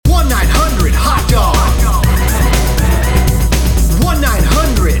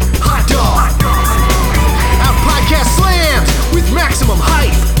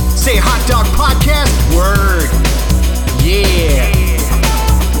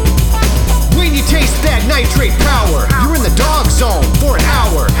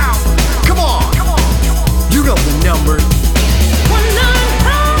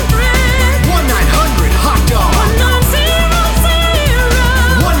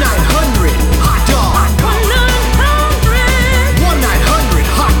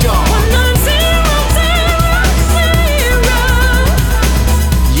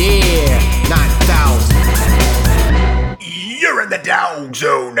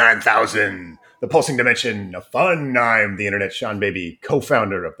9000, the pulsing dimension of fun. I'm the internet Seanbaby,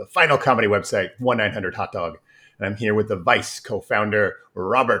 co-founder of the final comedy website 1-900-HOT-DOGG. And I'm here with the vice co-founder,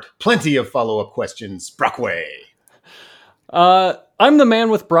 Robert. Plenty of follow-up questions, Brockway. I'm the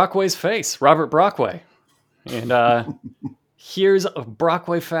man with Brockway's face, Robert Brockway. And here's a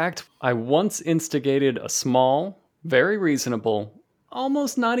Brockway fact. I once instigated a small, very reasonable,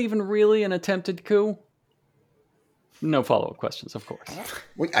 almost not even really an attempted coup. No follow-up questions, of course.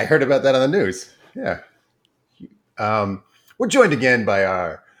 I heard about that on the news. Yeah. We're joined again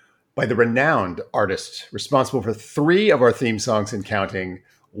by the renowned artist responsible for 3 of our theme songs and counting,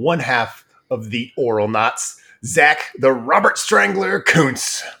 one half of the Oral Knots, Zak the Robert Strangler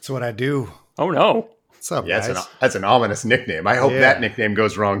Koonce. That's what I do. Oh, no. What's up, guys? That's an ominous nickname. I hope that nickname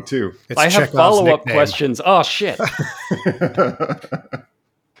goes wrong, too. I have follow-up questions. Oh, shit.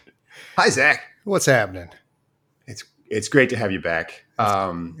 Hi, Zak. What's happening? It's great to have you back.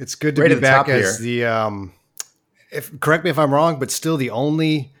 It's good to be back as correct me if I'm wrong, but still the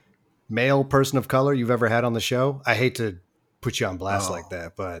only male person of color you've ever had on the show. I hate to put you on blast like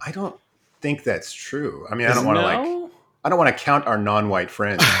that, but I don't think that's true. I mean, I don't want to count our non-white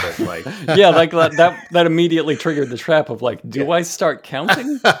friends, but like, yeah, like that immediately triggered the trap of like, do I start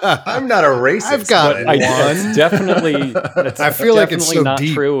counting? I'm not a racist. I've got one. That's definitely. I feel like it's so not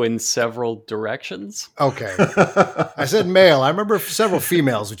deep. True in several directions. Okay, I said male. I remember several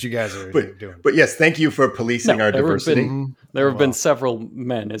females, what you guys are doing. But yes, thank you for policing our diversity. There have been several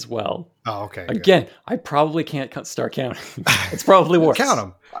men as well. Oh, okay. Again, I probably can't start counting. It's probably worse. Count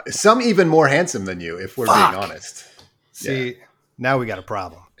them. Some even more handsome than you, if we're being honest. See, now we got a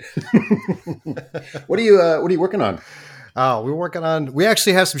problem. What are you working on? Oh, we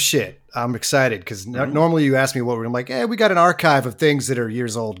actually have some shit. I'm excited because normally you ask me what I'm like, hey, we got an archive of things that are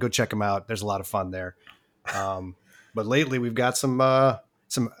years old. Go check them out. There's a lot of fun there. But lately we've got some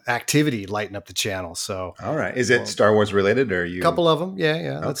activity lighting up the channel. So, all right. Is it Star Wars related or you? A couple of them.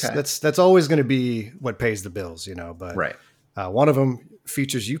 Yeah. Okay. That's always going to be what pays the bills, but right. One of them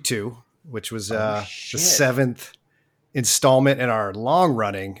features you two, which was the 7th installment in our long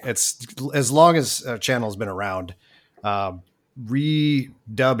running. It's as long as our channel has been around,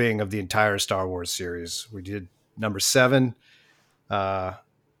 redubbing of the entire Star Wars series. We did number 7.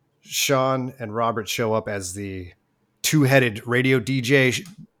 Sean and Robert show up as the 2-headed radio DJ,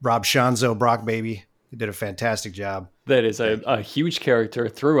 Rob Shanzo Brockbaby. He did a fantastic job. That is a huge character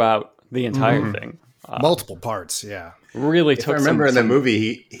throughout the entire thing. Multiple parts, yeah. Really took. I remember in the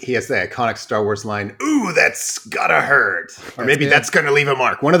movie, he has the iconic Star Wars line, "Ooh, that's gotta hurt," or maybe that's gonna leave a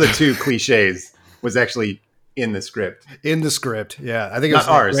mark. One of the 2 cliches was actually in the script. Yeah. I think it was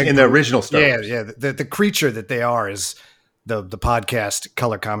not ours. In the original Star Wars. Yeah. The creature that they are is the podcast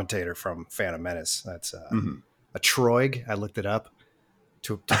color commentator from Phantom Menace. That's a Troig. I looked it up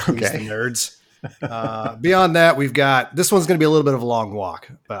to please the nerds. Beyond that, we've got this one's going to be a little bit of a long walk,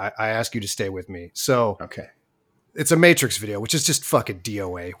 but I ask you to stay with me. So, it's a Matrix video, which is just fucking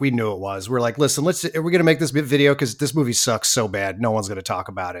DOA. We knew it was. We're like, listen, we're going to make this video because this movie sucks so bad. No one's going to talk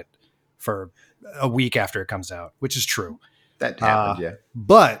about it for a week after it comes out, which is true. That happened, yeah.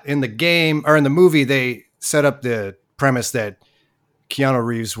 But in the game or in the movie, they set up the premise that Keanu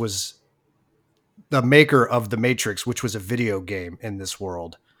Reeves was the maker of The Matrix, which was a video game in this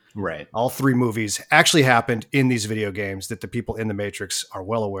world. Right. All 3 movies actually happened in these video games that the people in The Matrix are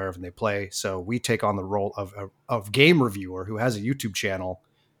well aware of and they play. So we take on the role of game reviewer who has a YouTube channel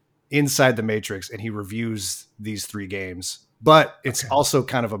inside The Matrix, and he reviews these 3 games. But it's also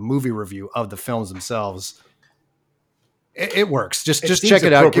kind of a movie review of the films themselves. It works. Just check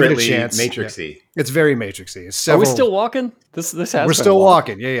it out. Give it a chance. Matrixy. Yeah. It's very Matrixy. Are we still walking? This has. We're still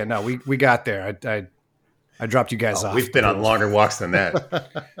walking. Yeah. No, we got there. I dropped you guys off. We've been on longer walks than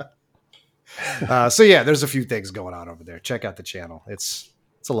that. So yeah, there's a few things going on over there. Check out the channel. It's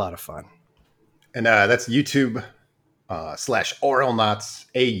a lot of fun. And that's YouTube /Oral Knots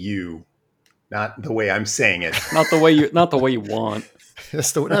AU. Not the way I'm saying it. Not the way you want.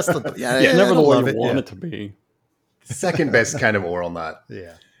 That's the never the way you want it to be. Second best kind of oral knot.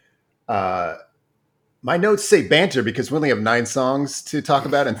 Yeah. My notes say banter because we only have 9 songs to talk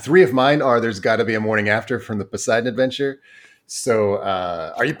about, and 3 of mine are There's Gotta Be a Morning After from the Poseidon Adventure. So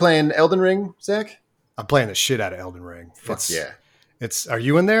are you playing Elden Ring, Zak? I'm playing the shit out of Elden Ring. Yeah. Are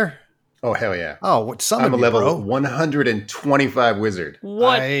you in there? Oh, hell yeah. Oh, I'm a level 125 wizard.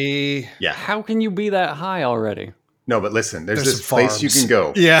 What? Yeah. How can you be that high already? No, but listen, there's this place you can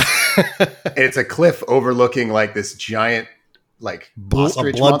go. Yeah. And it's a cliff overlooking like this giant like A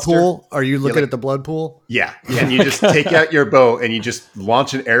ostrich blood monster. pool? Are you looking like, at the blood pool? Yeah. And you just take out your bow and you just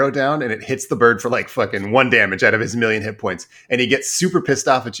launch an arrow down and it hits the bird for like fucking 1 damage out of his 1,000,000 hit points. And he gets super pissed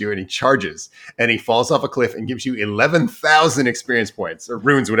off at you and he charges and he falls off a cliff and gives you 11,000 experience points or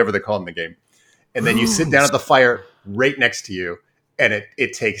runes, whatever they're called in the game. And then you sit down at the fire right next to you and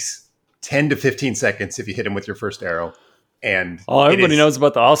it takes 10 to 15 seconds if you hit him with your first arrow. And everybody knows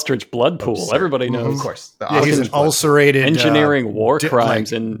about the ostrich blood pool. Absurd. Everybody knows. Of course. He's an ulcerated engineering war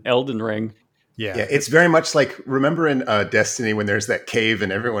crimes in Elden Ring. Yeah, it's very much like, remember in Destiny when there's that cave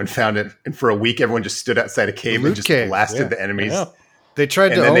and everyone found it, and for a week everyone just stood outside a cave and just blasted the enemies. Yeah. They tried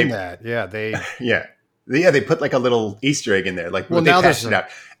to own that. Yeah, they put like a little Easter egg in there. Like, they patched it out.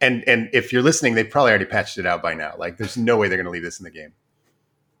 And if you're listening, they probably already patched it out by now. Like, there's no way they're going to leave this in the game.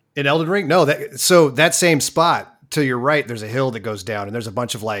 In Elden Ring? No, that same spot to your right, there's a hill that goes down, and there's a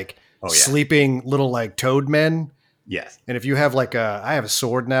bunch of like sleeping little like toad men. Yes. And if you have I have a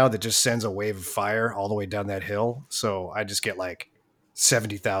sword now that just sends a wave of fire all the way down that hill. So I just get like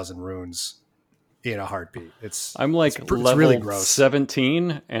 70,000 runes in a heartbeat. I'm like level really gross.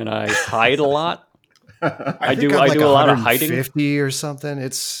 17 and I hide a lot. I do I'm a lot of hiding. 50 or something.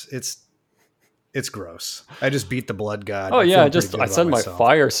 It's gross. I just beat the blood god. Oh yeah, I send my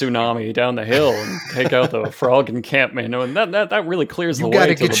fire tsunami down the hill and take out the frog encampment, and that really clears the way. You got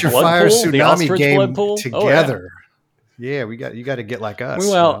to get your fire tsunami game together. Oh, yeah, you got to get like us.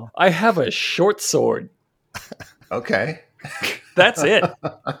 Well, I have a short sword. Okay. That's it.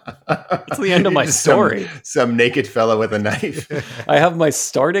 That's the end of my story. Some naked fella with a knife. I have my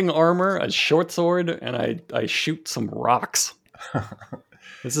starting armor, a short sword, and I shoot some rocks.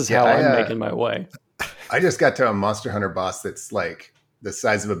 This is how I'm making my way. I just got to a Monster Hunter boss that's like the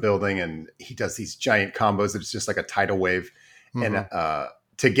size of a building, and he does these giant combos. It's just like a tidal wave. Mm-hmm. And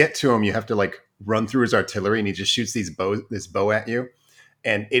to get to him, you have to like run through his artillery, and he just shoots this bow at you.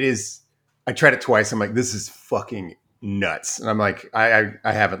 And I tried it twice. I'm like, this is fucking nuts. And I'm like, I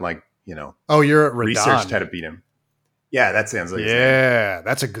haven't Oh, you're at Radon. Researched how to beat him. Yeah, that sounds like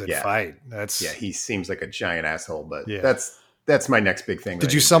that's a good fight. He seems like a giant asshole, but that's my next big thing.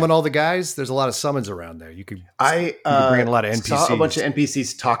 Did you summon all the guys? There's a lot of summons around there. You could bring in a lot of NPCs. Saw a bunch of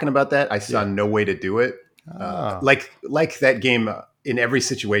NPCs talking about that. I saw no way to do it. Like that game, in every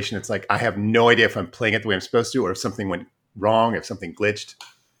situation, it's like I have no idea if I'm playing it the way I'm supposed to, or if something went wrong, if something glitched.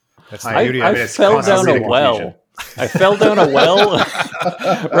 That's the beauty. I fell down a well. I fell down a well.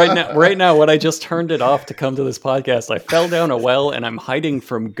 Right now, when I just turned it off to come to this podcast, I fell down a well and I'm hiding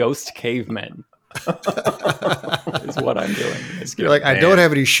from ghost cavemen. Is what I'm doing. You're like, I don't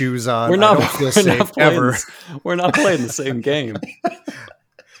have any shoes on. I don't feel safe ever. We're not playing the same game.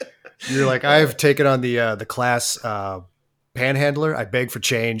 You're like, I've taken on the class panhandler. I beg for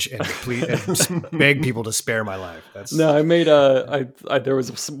change and beg people to spare my life. I made there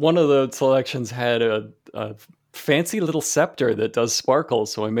was one of the selections had a fancy little scepter that does sparkle,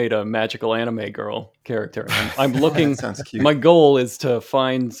 so I made a magical anime girl character. I'm looking. Sounds cute. My goal is to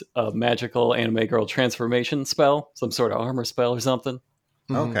find a magical anime girl transformation spell, some sort of armor spell or something.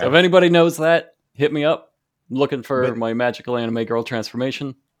 Okay. So if anybody knows that, hit me up. I'm looking for my magical anime girl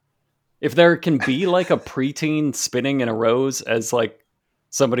transformation. If there can be like a preteen spinning in a rose as like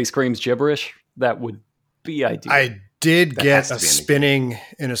somebody screams gibberish, that would be ideal. I did get a spinning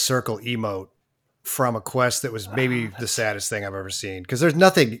in a circle emote from a quest that was maybe the saddest thing I've ever seen, because there's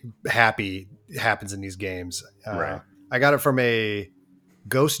nothing happy happens in these games. Right. I got it from a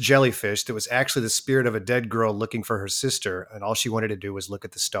ghost jellyfish that was actually the spirit of a dead girl looking for her sister, and all she wanted to do was look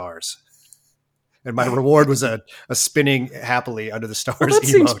at the stars. And my reward was a spinning happily under the stars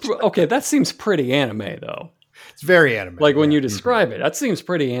emote. That seems pretty anime, though. It's very anime. Like when you describe it, that seems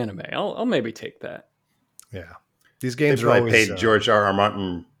pretty anime. I'll maybe take that. Yeah. These games they are always... paid George R.R.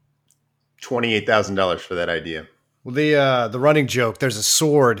 Martin $28,000 for that idea. Well, the running joke, there's a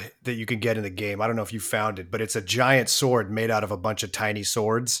sword that you can get in the game. I don't know if you found it, but it's a giant sword made out of a bunch of tiny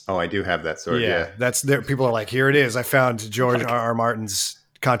swords. Oh, I do have that sword, yeah. That's there. People are like, here it is. I found George R.R. Martin's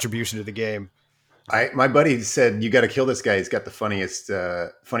contribution to the game. My buddy said, you got to kill this guy. He's got the funniest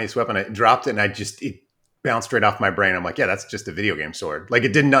weapon. I dropped it and it bounced right off my brain. I'm like, yeah, that's just a video game sword. Like,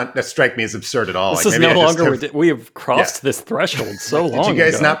 it did not strike me as absurd at all. This is no longer, we have crossed this threshold so long ago. Did you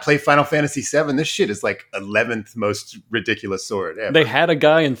guys not play Final Fantasy VII? This shit is like 11th most ridiculous sword ever. They had a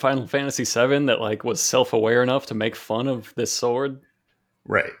guy in Final Fantasy VII that like was self-aware enough to make fun of this sword.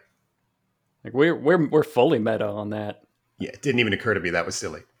 Right. Like we're fully meta on that. Yeah, it didn't even occur to me that was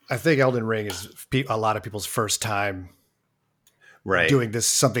silly. I think Elden Ring is a lot of people's first time doing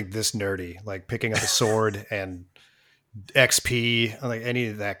something this nerdy, like picking up a sword and XP, like any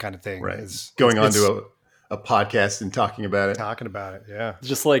of that kind of thing. Right. Going on to a podcast and talking about it. Talking about it, yeah.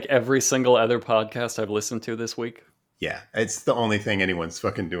 Just like every single other podcast I've listened to this week. Yeah, it's the only thing anyone's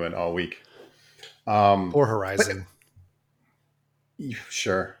fucking doing all week. Or Horizon.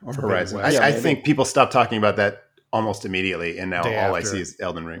 Sure, or Horizon. West. I think people stopped talking about that almost immediately, and now Day all I after. see is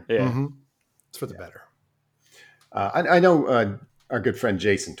Elden Ring. Yeah. Mm-hmm. It's for the better. I know our good friend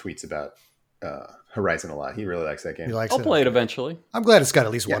Jason tweets about Horizon a lot. He really likes that game. He likes I'll play it eventually. I'm glad it's got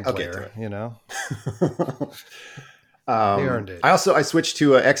at least one I'll get to player, it. you know? They earned it. I switched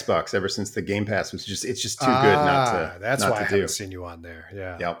to Xbox ever since the Game Pass was just too good not to. That's not why to I do. haven't seen you on there.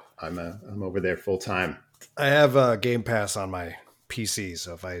 Yeah. Yep, I'm over there full time. I have Game Pass on my PC,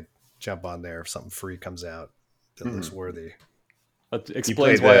 so if I jump on there, if something free comes out that looks worthy. That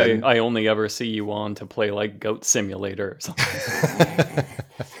explains why played I only ever see you on to play like Goat Simulator or something.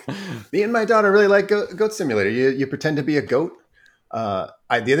 Me and my daughter really like Goat Simulator. You pretend to be a goat. The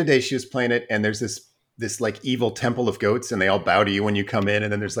other day she was playing it, and there's this like evil temple of goats, and they all bow to you when you come in,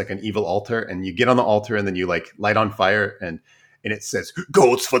 and then there's like an evil altar, and you get on the altar, and then you like light on fire, and it says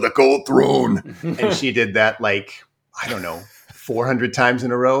 "Goats for the Gold Throne," and she did that like I don't know 400 times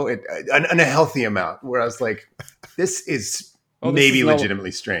in a row, a healthy amount. Where I was like, this is. Maybe legitimately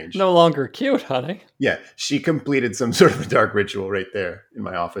strange. No longer cute, honey. Yeah, she completed some sort of a dark ritual right there in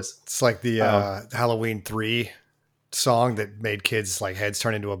my office. It's like the Halloween 3 song that made kids like heads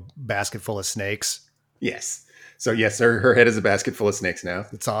turn into a basket full of snakes. Yes. So yes, her head is a basket full of snakes now.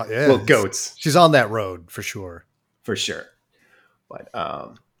 It's all goats. She's on that road for sure. For sure. But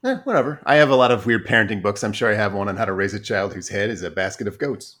whatever. I have a lot of weird parenting books. I'm sure I have one on how to raise a child whose head is a basket of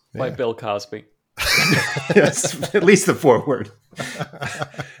goats. By Bill Cosby. Yes, at least the foreword.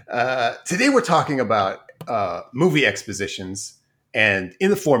 Today we're talking about movie expositions and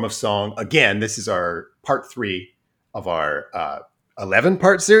in the form of song. Again, this is our part 3 of our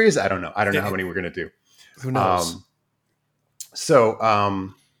 11-part series. I don't know how many we're going to do. Who knows?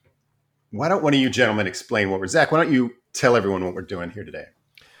 Why don't one of you gentlemen explain what we're... Zach, why don't you tell everyone what we're doing here today?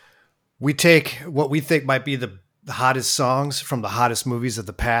 We take what we think might be the hottest songs from the hottest movies of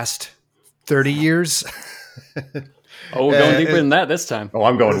the past 30 years. Oh, we're going deeper than that this time. Oh,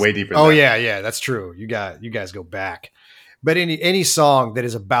 I'm going way deeper than that. Yeah, that's true. You guys go back. But any song that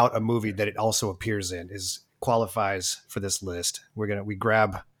is about a movie that it also appears in qualifies for this list. We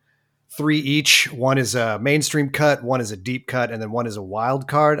grab 3 each. One is a mainstream cut, one is a deep cut, and then one is a wild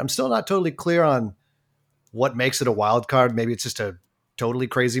card. I'm still not totally clear on what makes it a wild card. Maybe it's just a totally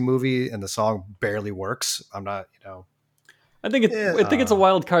crazy movie and the song barely works. I'm not, I think it's a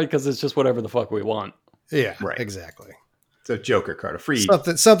wild card because it's just whatever the fuck we want. Yeah, right. Exactly. It's a Joker card, a free...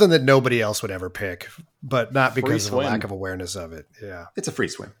 Something that nobody else would ever pick, but not because of a swim. lack of awareness of it. Yeah. It's a free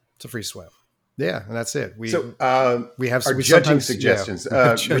swim. It's a free swim. Yeah, and that's it. We have our judging suggestions.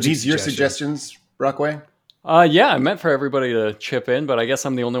 Yeah, were these your suggestions, Brockway? Yeah, I meant for everybody to chip in, but I guess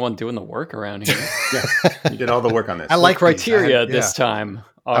I'm the only one doing the work around here. Yeah, you did all the work on this. I like criteria this time.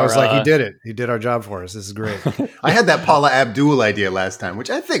 I was like, he did it. He did our job for us. This is great. I had that Paula Abdul idea last time, which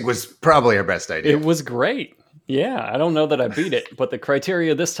I think was probably our best idea. It was great. Yeah, I don't know that I beat it, but the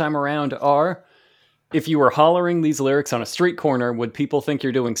criteria this time around are: if you were hollering these lyrics on a street corner, would people think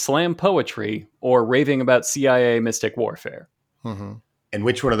you're doing slam poetry or raving about CIA mystic warfare? Mm-hmm. And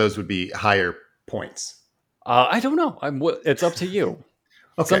which one of those would be higher points? I don't know. It's up to you.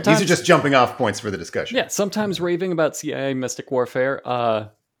 Okay, these are just jumping off points for the discussion. Yeah, sometimes raving about CIA mystic warfare,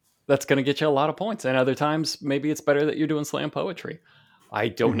 that's going to get you a lot of points. And other times, maybe it's better that you're doing slam poetry. I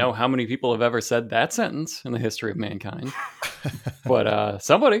don't know how many people have ever said that sentence in the history of mankind. But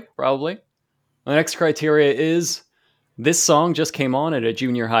somebody, probably. The next criteria is, this song just came on at a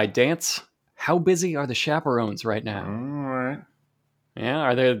junior high dance. How busy are the chaperones right now? All right.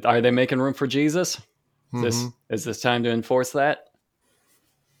 Yeah, are they making room for Jesus? Is this time to enforce that?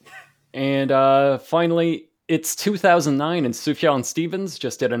 And finally, it's 2009 and Sufjan Stevens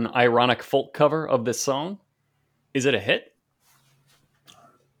just did an ironic folk cover of this song. Is it a hit?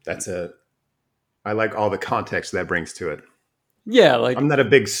 I like all the context that brings to it. Yeah, I'm not a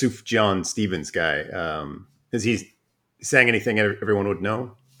big Sufjan Stevens guy. Has he sang anything everyone would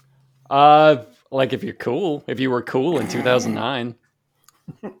know? Like if you were cool in 2009.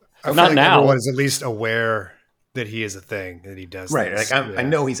 I Not like now. Everyone is at least aware that he is a thing, that he does. Right. This. Like I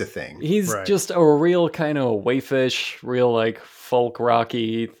know he's a thing. He's just a real kind of waifish, real like folk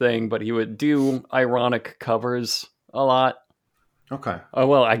rocky thing, but he would do ironic covers a lot. Okay. Oh,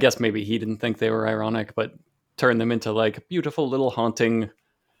 well, I guess maybe he didn't think they were ironic, but turned them into like beautiful little haunting.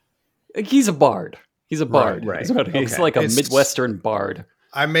 He's a bard. He's a bard. Right. He's like a Midwestern bard.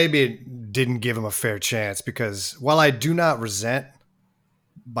 I maybe didn't give him a fair chance because while I do not resent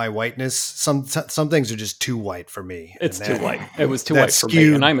my whiteness. Some things are just too white for me. It's too white. It was too white for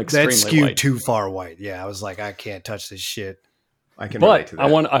me, and I'm extremely that skewed white. too far white. Yeah, I was like, I can't touch this shit. I can relate to that.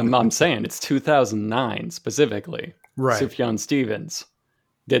 I'm saying it's 2009 specifically. Right. Sufjan Stevens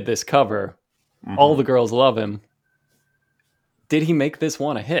did this cover. All the girls love him. Did he make this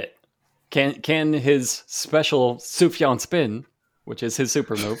one a hit? Can his special Sufjan spin, which is his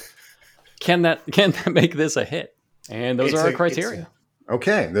super move, can that make this a hit? And those are our criteria.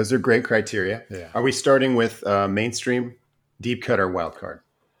 Okay, those are great criteria. Yeah. Are we starting with mainstream, deep cut, or wild card?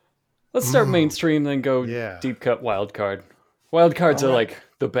 Let's start mainstream, then go deep cut, wild card. Wild cards are like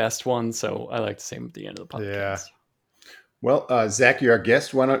the best ones, so I like to say them at the end of the podcast. Yeah. Well, Zach, you're our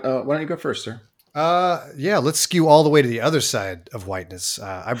guest. Why don't you go first, sir? Let's skew all the way to the other side of whiteness.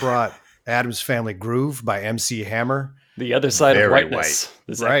 I brought Addams Family Groove by MC Hammer. The other side of Very whiteness. white.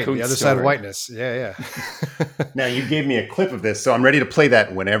 The Zak Right, Koonce the other story. side of whiteness. Yeah. Now, you gave me a clip of this, so I'm ready to play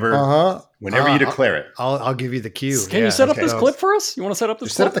that whenever you declare it. I'll give you the cue. Can you set up this clip for us? You want to set up this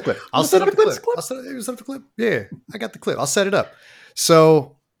Just clip? set up the clip. I'll set up the clip. I'll set up the clip. Yeah, I got the clip. I'll set it up.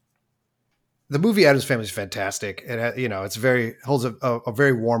 So the movie Addams Family is fantastic. It holds a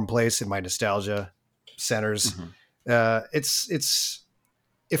very warm place in my nostalgia centers. It's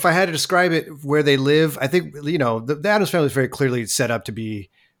if I had to describe it where they live, I think the Addams Family is very clearly set up to be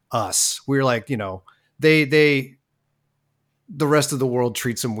us. We're like the rest of the world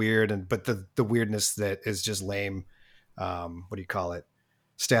treats them weird, but the weirdness that is just lame. What do you call it?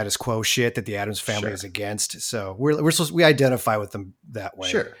 Status quo shit that the Addams Family is against. So we identify with them that way.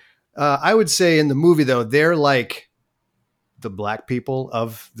 Sure. I would say in the movie though, they're like the black people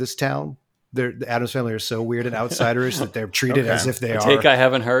of this town. The Addams Family are so weird and outsiderish that they're treated as if they are. Take I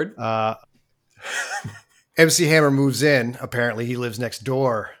haven't heard. MC Hammer moves in. Apparently, he lives next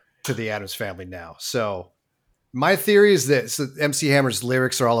door to the Addams Family now. So my theory is that MC Hammer's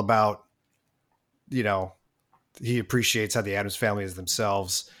lyrics are all about, he appreciates how the Addams Family is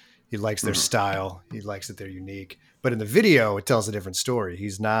themselves. He likes their style. He likes that they're unique. But in the video, it tells a different story.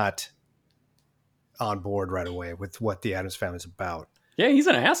 He's not on board right away with what the Addams Family is about. Yeah, he's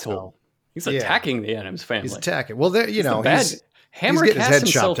an asshole. He's attacking the Addams Family. He's attacking. Well, Hammer he's casts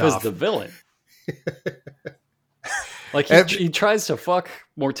himself as the villain. Like he tries to fuck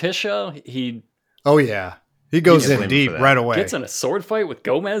Morticia. He goes in deep right away. Gets in a sword fight with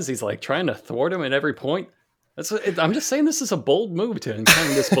Gomez. He's like trying to thwart him at every point. I'm just saying this is a bold move to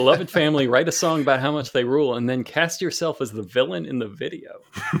encounter this beloved family, write a song about how much they rule, and then cast yourself as the villain in the video.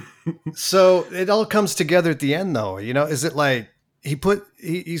 So it all comes together at the end, though. Is it like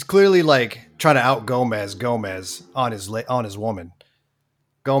he's clearly like trying to out Gomez on his woman.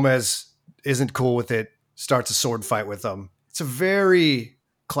 Gomez isn't cool with it. Starts a sword fight with him. It's a very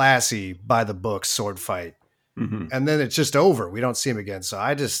classy, by the book sword fight, and then it's just over. We don't see him again. So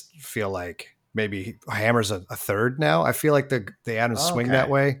I just feel like maybe Hammer's a third now. I feel like the Addams swing that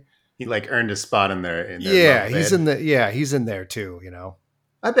way. He like earned a spot in there. He's in there too.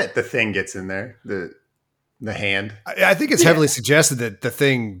 I bet the Thing gets in there. The hand. I think it's heavily suggested that the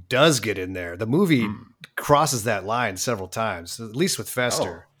Thing does get in there. The movie crosses that line several times, at least with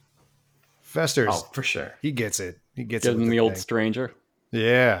Fester. Fester's for sure. He gets it. He gets Give it. him the old stranger.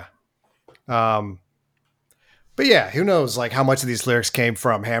 Yeah. But yeah, who knows like how much of these lyrics came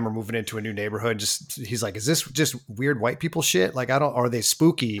from Hammer moving into a new neighborhood. He's like, is this just weird white people shit? Like, are they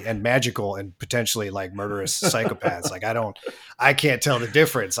spooky and magical and potentially like murderous psychopaths? Like, I can't tell the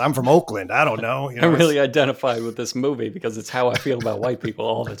difference. I'm from Oakland. I don't know. I really identify with this movie because it's how I feel about white people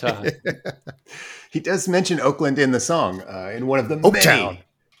all the time. He does mention Oakland in the song in one of the Oaktown. many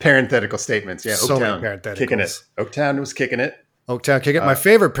parenthetical statements. Yeah, so Oaktown many parentheticals. Kicking it. Oaktown was kicking it. Oaktown kick it. My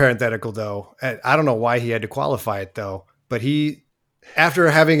favorite parenthetical, though, and I don't know why he had to qualify it, though, but he, after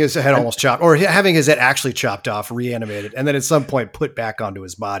having his head almost chopped, or having his head actually chopped off, reanimated, and then at some point put back onto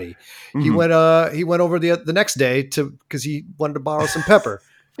his body, he went over the next day because he wanted to borrow some pepper.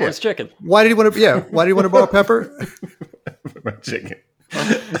 For his chicken. Why did he want to borrow pepper? My chicken.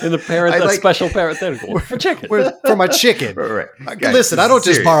 In the special parenthetical. For chicken. For my chicken. Right. Listen, I don't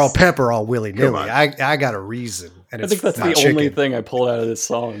just borrow pepper all willy Come nilly. on. I got a reason. And I think that's the only thing I pulled out of this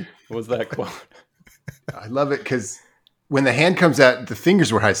song was that quote. I love it because when the hand comes out, the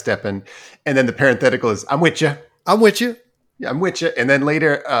fingers were high stepping, and then the parenthetical is "I'm with you." I'm with you. Yeah, I'm with you. And then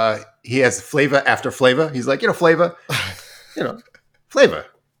later, he has flavor after flavor. He's like, flavor, flavor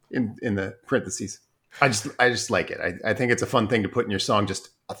in the parentheses. I just like it. I think it's a fun thing to put in your song. Just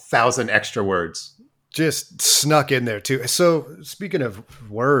 1,000 extra words. Just snuck in there too. So speaking of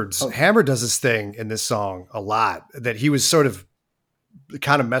words, Hammer does this thing in this song a lot that he was sort of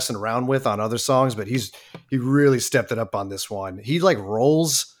kind of messing around with on other songs, but he really stepped it up on this one. He like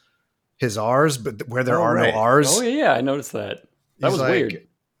rolls his R's, but where there are no R's. Oh yeah, I noticed that. That was like, weird.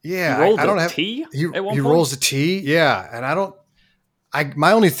 Yeah, he rolled a T. He rolls a T. Yeah, and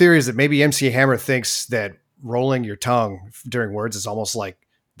my only theory is that maybe MC Hammer thinks that rolling your tongue during words is almost like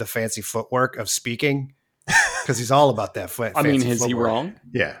the fancy footwork of speaking, because he's all about that. I mean, is he wrong?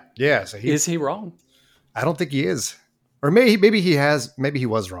 Yeah. So is he wrong? I don't think he is, or maybe he has. Maybe he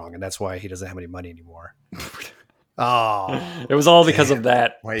was wrong, and that's why he doesn't have any money anymore. Oh, it was all because of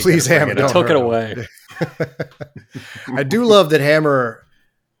that. Please, Hammer, don't took it away. I do love that Hammer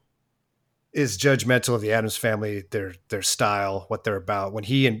is judgmental of the Addams Family, their style, what they're about. When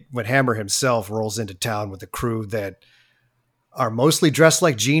Hammer himself rolls into town with a crew that are mostly dressed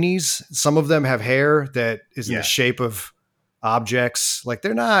like genies. Some of them have hair that is in the shape of objects. Like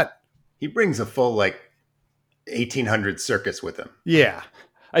they're not. He brings a full 1800 circus with him. Yeah.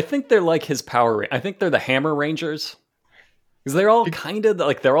 I think they're like his Power. I think they're the Hammer Rangers, because they're all kind of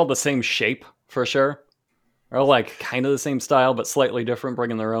they're all the same shape for sure. They're all like kind of the same style, but slightly different,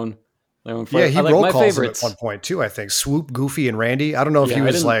 bringing their own flavor. Yeah, he roll calls them at one point too. I think Swoop, Goofy, and Randy. I don't know if he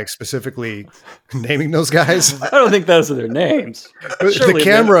was specifically naming those guys. I don't think those are their names. The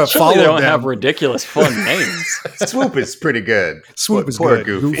camera followed them. They don't have ridiculous fun names. Swoop is pretty good. Swoop is good.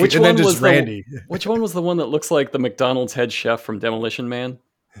 Goofy. Which and one then was Randy? Which one was the one that looks like the McDonald's head chef from Demolition Man?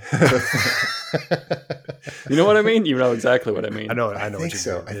 You know what I mean? You know exactly what I mean. I know. I think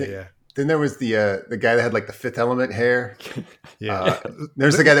so. I think. Yeah. Then there was the guy that had the Fifth Element hair. Yeah.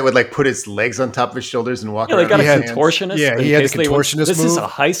 There's the guy that would put his legs on top of his shoulders and walk around. They got a contortionist. Yeah, he had the contortionist This move. is a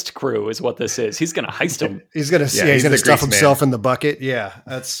heist crew, is what this is. He's going to heist him. He's going to stuff himself in the bucket. Yeah,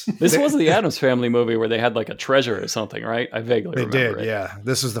 that's. This was the Addams Family movie where they had a treasure or something, right? I vaguely remember it. They did. Yeah,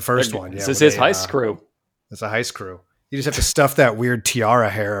 this was the first one. Yeah, this is his heist crew. It's a heist crew. You just have to stuff that weird tiara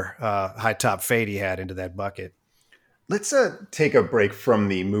hair, high top fade he had into that bucket. Let's take a break from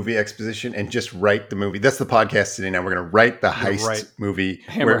the movie exposition and just write the movie. That's the podcast today. Now we're going to write the heist movie.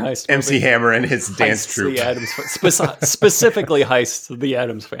 MC Hammer and his dance troupe. Specifically heists the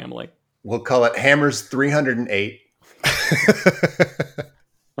Addams Family. We'll call it Hammer's 308.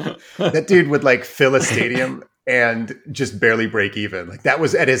 That dude would fill a stadium and just barely break even. That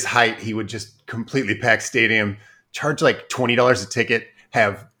was at his height. He would just completely pack stadium, charge $20 a ticket,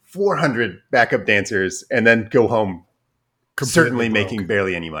 have 400 backup dancers, and then go home. Certainly making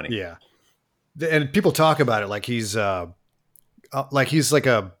barely any money. Yeah. And people talk about it like he's the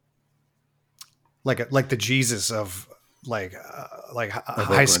Jesus of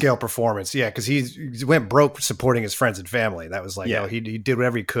high scale performance. Yeah. Cause he went broke supporting his friends and family. That was he did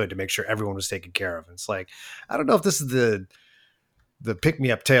whatever he could to make sure everyone was taken care of. And it's I don't know if this is the pick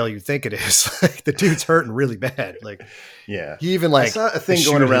me up tale you think it is. The dude's hurting really bad. Yeah. He even I saw a thing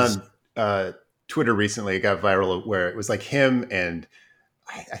going around, Twitter recently. It got viral where it was him and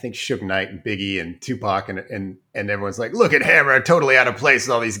I think Suge Knight and Biggie and Tupac and everyone's look at Hammer, totally out of place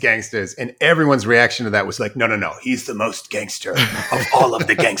with all these gangsters. And everyone's reaction to that was no, he's the most gangster of all of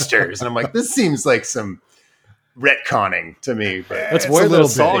the gangsters. And I'm this seems like some retconning to me. But that's where the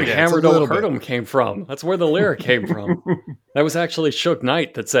song Hammer Don't Hurt Him came from. That's where the lyric came from. That was actually Suge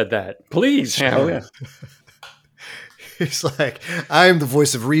Knight that said that. Please, Hammer. Oh, yeah. He's I am the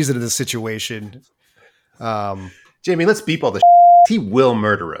voice of reason in this situation. Jamie, let's beep all the He will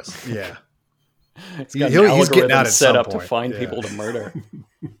murder us. Yeah. He's getting out at set up point. To find people to murder.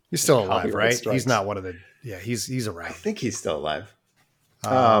 He's still alive, right? Strikes. He's not one of the... Yeah, he's around. I think he's still alive.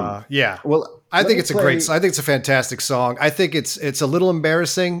 Yeah. Well, I think it's I think it's a fantastic song. I think it's a little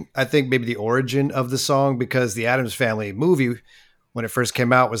embarrassing. I think maybe the origin of the song, because the Addams Family movie, when it first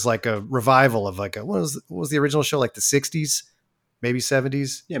came out, was a revival of what was the original show, the 60s, maybe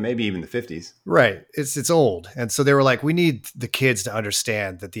 70s? Yeah, maybe even the 50s. Right. It's old. And so they were we need the kids to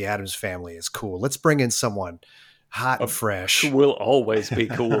understand that the Addams Family is cool. Let's bring in someone hot and fresh. Will always be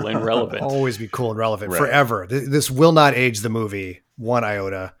cool and relevant. Always be cool and relevant forever. This will not age the movie one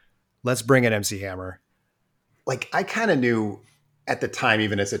iota. Let's bring in MC Hammer. I kind of knew at the time,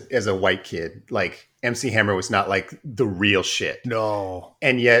 even as a white kid, MC Hammer was not the real shit. No.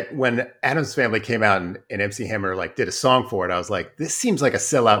 And yet when Addams Family came out and MC Hammer did a song for it, I was this seems like a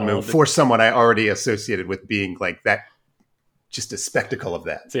sellout move for someone I already associated with being that, just a spectacle of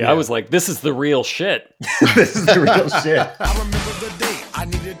that. See, yeah. I was this is the real shit. This is the real shit. I remember the day I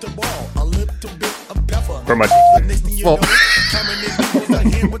needed to ball a little bit of pepper. For my well,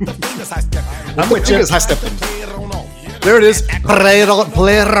 I'm with you. High stepping. There it is.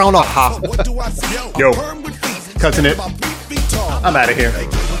 Play around a half. Yo, cutting it. I'm out of here.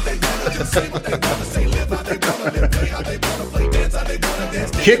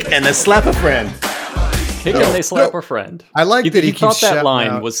 Kick and then slap a friend. Kick and they slap a friend. I like that he thought keeps that line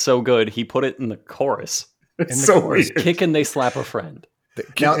out. Was so good, he put it in the chorus. It's so weird. Kick and they slap a friend.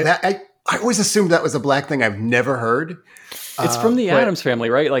 Now, I always assumed that was a black thing. I've never heard. It's from the Addams Family,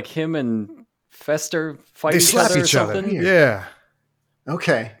 right? Like him and Fester fight each slap other each or other. something. Yeah.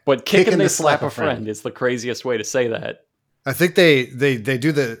 Okay. But kick and they slap a friend is the craziest way to say that. I think they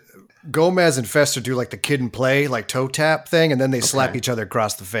do the Gomez and Fester do like the kid and play, like toe tap thing, and then they slap each other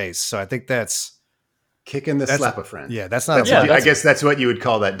across the face. So I think that's kicking the slap a friend. Yeah, that's not. I guess that's what you would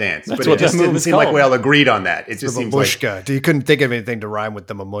call that dance. But it just didn't seem like we all agreed on that. It just seems mamushka. Like you couldn't think of anything to rhyme with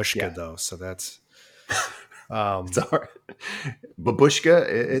the mamushka though. So that's it's hard. Babushka.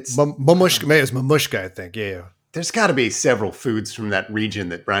 It's mamushka. Maybe it's mamushka. I think. Yeah. There's got to be several foods from that region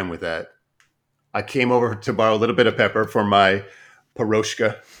that rhyme with that. I came over to borrow a little bit of pepper for my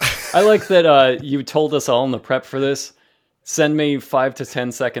paroshka. I like that you told us all in the prep for this. Send me 5 to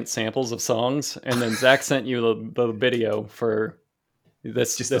 10 second samples of songs, and then Zach sent you the video for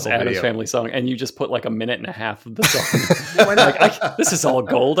this Addams Family song, and you just put like a minute and a half of the song. Like, this is all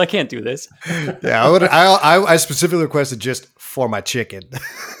gold. I can't do this. Yeah, I specifically requested just for my chicken.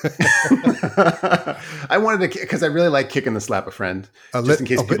 I wanted to because I really like kicking the slap a friend. Just in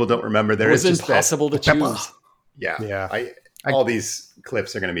case people don't remember, there is just impossible to choose. Yeah. All these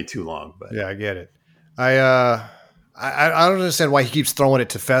clips are going to be too long, but yeah, I get it. I don't understand why he keeps throwing it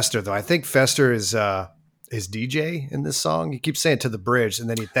to Fester though. I think Fester is his DJ in this song. He keeps saying to the bridge, and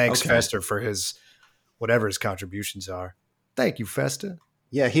then he thanks Fester for his whatever his contributions are. Thank you, Fester.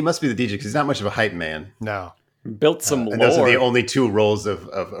 Yeah, he must be the DJ because he's not much of a hype man. No. Built some lore. And those are the only two roles of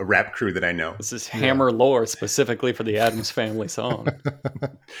a rap crew that I know. This is Hammer lore specifically for the Addams Family song.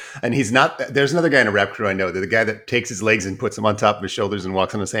 And he's not. There's another guy in a rap crew I know. The guy that takes his legs and puts them on top of his shoulders and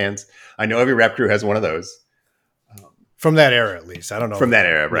walks on his hands. I know every rap crew has one of those. From that era, at least. I don't know. From that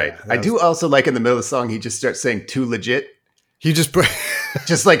era, right. Yeah, I do also like in the middle of the song, he just starts saying too legit. He just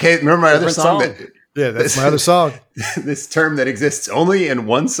just like, hey, remember my other song? That's my other song. This term that exists only in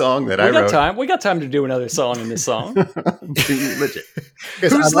one song that I wrote. We got time to do another song in this song. Too legit.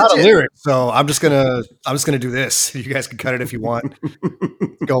 I'm not a lyric, so I'm just gonna do this. You guys can cut it if you want.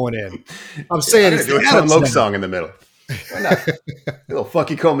 Going in. I'm saying it's do a Tone Loc song in the middle. Why not? A little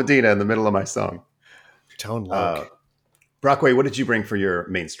Funky Cole Medina in the middle of my song. Tone Loc. Brockway, what did you bring for your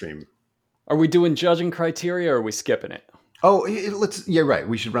mainstream? Are we doing judging criteria or are we skipping it? Oh, you're right.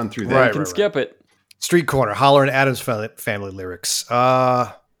 We should run through that. We can skip it. Street Corner, Holler and Addams Family lyrics.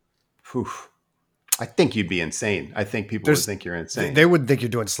 I think you'd be insane. I think people would think you're insane. They wouldn't think you're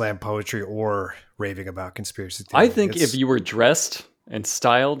doing slam poetry or raving about conspiracy theory. I think if you were dressed and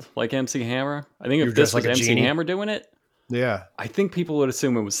styled like MC Hammer, I think if this was like MC Hammer doing it, I think people would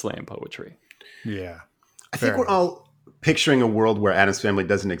assume it was slam poetry. Yeah. I think we're all picturing a world where Addams Family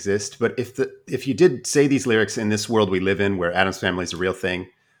doesn't exist. But if you did say these lyrics in this world we live in, where Addams Family is a real thing,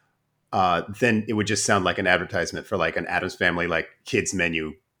 then it would just sound like an advertisement for like an Addams Family like kids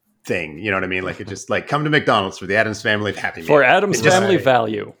menu thing. You know what I mean? Like it just like come to McDonald's for the Addams Family Happy Meal. For Addams Family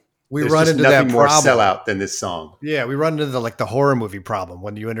value. We run into that more sellout than this song. Yeah, we run into the horror movie problem.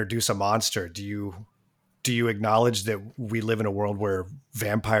 When you introduce a monster, do you acknowledge that we live in a world where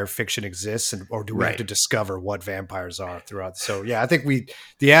vampire fiction exists, or do we have to discover what vampires are throughout? So yeah, I think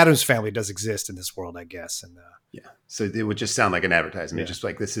the Addams Family does exist in this world, I guess. And so it would just sound like an advertisement, just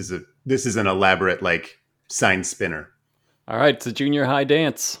like this is an elaborate like sign spinner. All right, it's a junior high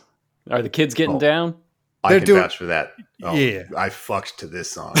dance. Are the kids getting down? I can vouch for that. Oh, yeah, I fucked to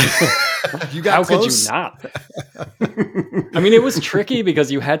this song. You got close? Could you not? I mean, it was tricky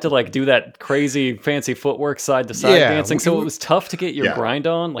because you had to like do that crazy fancy footwork side to side dancing, so it was tough to get your grind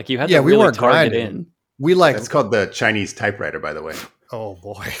on. Like you had to really target in. That's called the Chinese typewriter, by the way. Oh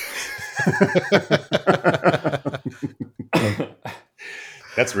boy.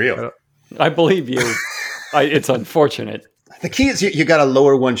 That's real. I believe you. It's unfortunate. The key is you got to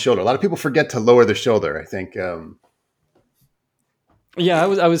lower one shoulder. A lot of people forget to lower the shoulder. I think. Yeah,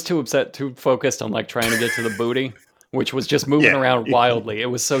 I was too focused on like trying to get to the booty, which was just moving around wildly. It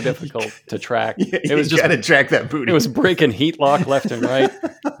was so difficult to track. It was just got to track that booty. It was breaking heat lock left and right.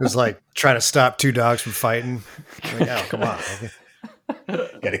 It was like trying to stop two dogs from fighting. Like, oh, come on.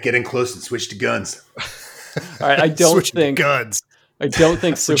 Got to get in close and switch to guns. All right, I don't think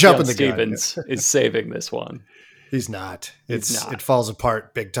Sufjan Stevens is saving this one. He's not. It falls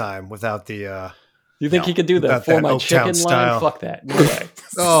apart big time without the. You think he could do that for my chicken line? Fuck that. No way.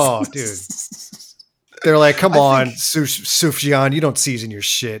 Oh, dude. They're like, come on, Sufjan, you don't season your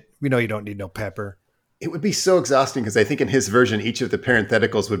shit. We know you don't need no pepper. It would be so exhausting because I think in his version, each of the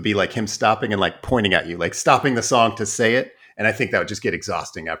parentheticals would be like him stopping and like pointing at you, like stopping the song to say it. And I think that would just get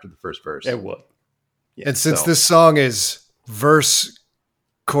exhausting after the first verse. It would. Yeah, and since this song is verse,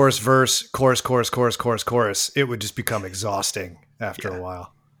 chorus, verse, chorus, chorus, chorus, chorus, chorus, it would just become exhausting after a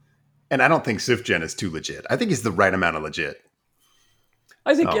while. And I don't think Sufjan is too legit. I think he's the right amount of legit.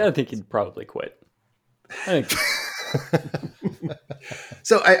 I think he'd probably quit. I think.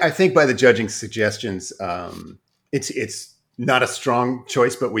 So I think by the judging suggestions, it's not a strong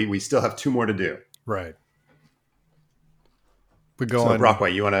choice, but we still have 2 more to do. Right. We go So on.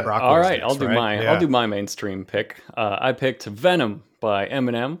 Brockway, you want to? All right, I'll do my mainstream pick. I picked Venom by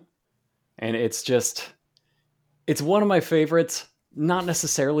Eminem, and it's one of my favorites. Not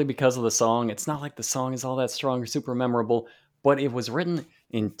necessarily because of the song. It's not like the song is all that strong or super memorable, but it was written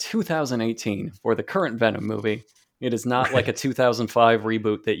in 2018 for the current Venom movie. It is not like a 2005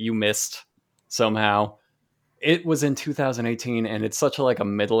 reboot that you missed somehow. It was in 2018, and it's such a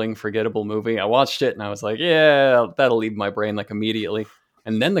middling, forgettable movie. I watched it, and I was like, yeah, that'll leave my brain immediately.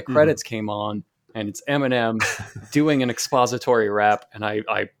 And then the credits came on, and it's Eminem doing an expository rap, and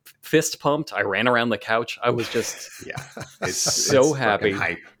I fist pumped. I ran around the couch. I was just it's so happy.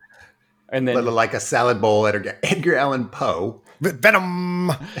 Hype. And then like a salad bowl at Edgar Allan Poe.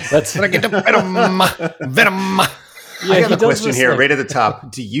 Venom. That's When I get to Venom. Venom. yeah, I have he a does question this, here, right at the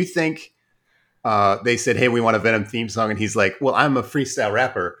top. Do you think they said, hey, we want a Venom theme song? And he's like, well, I'm a freestyle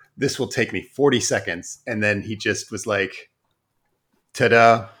rapper. This will take me 40 seconds. And then he just was like,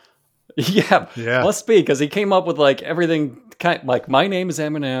 ta-da. Yeah, Yeah. must be, because he came up with everything my name is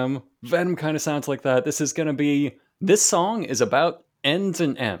Eminem. Venom kind of sounds like that. This song is about N's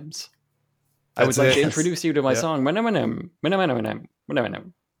and M's. I would like to introduce you to my song, Eminem.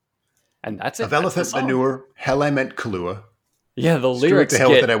 And that's it. Of elephant manure, hell I meant Kahlua. Yeah, the Screw it lyrics to hell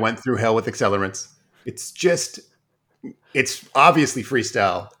get... that I went through hell with accelerants. It's obviously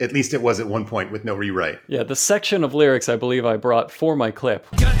freestyle. At least it was at one point with no rewrite. Yeah, the section of lyrics I believe I brought for my clip.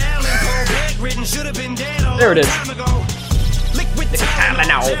 There it is.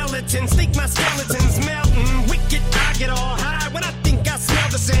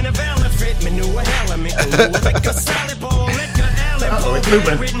 Uh-oh, it's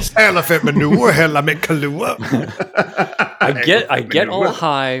moving. Elephant manure. Hell, I make Kahlua. I get all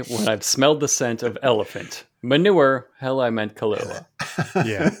high when I've smelled the scent of elephant. Manure, hell, I meant Kahlua.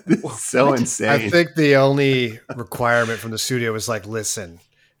 Yeah. So insane. I think the only requirement from the studio was listen,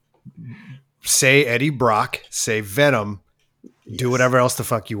 say Eddie Brock, say Venom, do whatever else the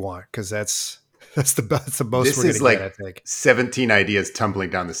fuck you want, because that's the most This we're is gonna get, I think. 17 ideas tumbling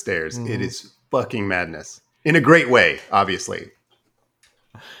down the stairs. It is fucking madness. In a great way, obviously.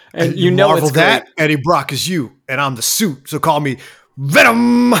 And you know marvel it's that great. Eddie Brock is you, and I'm the suit, so call me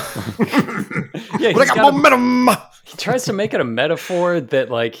Venom. Yeah, But I got momentum. he tries to make it a metaphor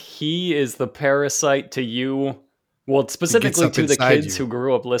that he is the parasite to you. Well, specifically up to the inside kids you. who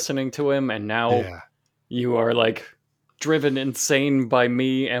grew up listening to him, and now Yeah. you are driven insane by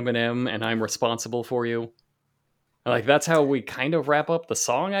me, Eminem, and I'm responsible for you. That's how we kind of wrap up the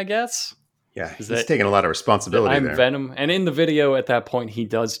song, I guess. Yeah, he's that- taking a lot of responsibility I'm there. Venom, and in the video at that point, he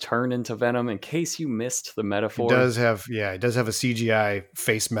does turn into Venom. In case you missed the He metaphor, does have a CGI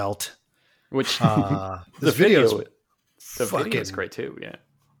face melt. which The the video video is fucking great too. Yeah,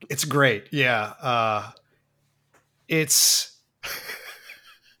 It's great. Yeah. It's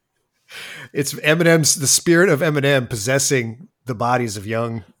Eminem's, the spirit of Eminem possessing the bodies of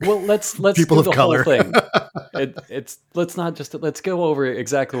young well, let's people do of the color. whole thing. Let's go over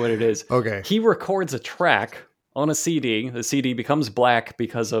exactly what it is. Okay. He records a track on a CD. The CD becomes black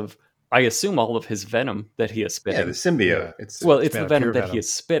because of, I assume, all of his venom that he is spitting. Yeah, the symbiote. Yeah. It's It's made the of venom pure that venom. he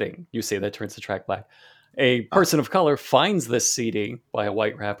is spitting. You say that turns the track black. A person of color finds this CD by a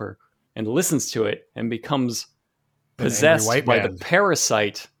white rapper and listens to it and becomes possessed white by man. the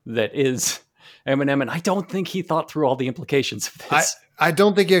parasite that is Eminem. And I don't think he thought through all the implications of this. I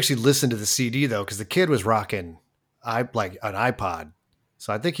don't think he actually listened to the CD though, because the kid was rocking an iPod,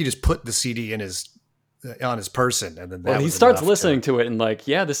 so I think he just put the CD in on his person, and then Well, he starts listening to it and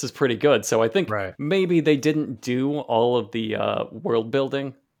yeah, this is pretty good. So I think Right. maybe they didn't do all of the world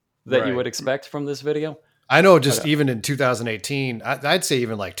building that you Right. would expect from this video. I know, just even in 2018, I'd say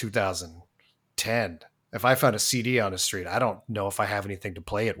even 2010, if I found a CD on the street, I don't know if I have anything to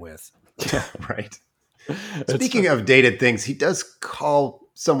play it with. right. Speaking of dated things, he does call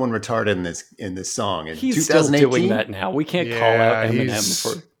someone retarded in this song in He's still 2018. doing that now. We can't call Yeah, out Eminem he's-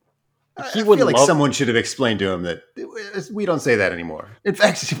 for He I would feel like love. someone should have explained to him that we don't say that anymore. In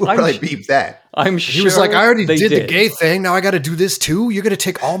fact, he would probably beep that. I'm sure He was like, I already they did the gay thing. Now I got to do this too. You're going to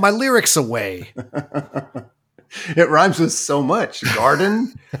take all my lyrics away. It rhymes with so much.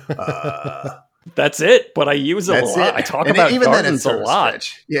 Garden. That's it. But I use it a That's lot. it. I talk And about even then, gardens it's a sort of lot.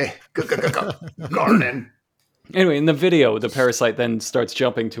 stretch. Yeah. Garden. Anyway, in the video, the parasite then starts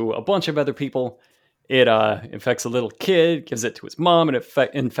jumping to a bunch of other people. It infects a little kid, gives it to his mom, and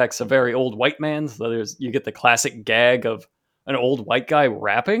it infects a very old white man. So you get the classic gag of an old white guy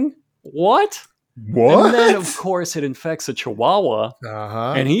rapping. What? And then, of course, it infects a chihuahua,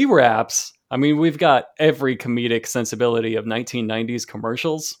 and he raps. I mean, we've got every comedic sensibility of 1990s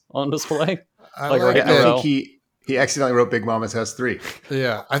commercials on display. I think he accidentally wrote Big Mama's House 3.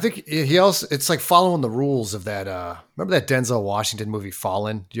 Yeah, I think he also, it's like following the rules of that. Remember that Denzel Washington movie,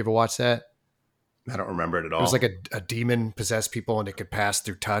 Fallen? Did you ever watch that? I don't remember it at all. It was like a demon possessed people and it could pass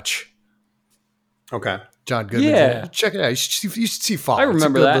through touch. Okay. John Goodman. Yeah. Check it out. You should see Fallen. I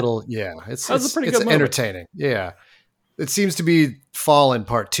remember that. It's a pretty good movie. Entertaining. Yeah. It seems to be Fallen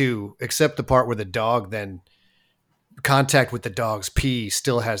Part 2, except the part where the dog then contact with the dog's pee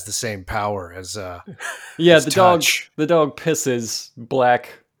still has the same power as the dog pisses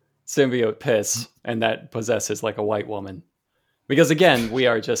black symbiote piss, and that possesses like a white woman. Because again,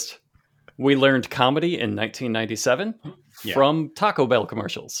 we learned comedy in 1997 from Taco Bell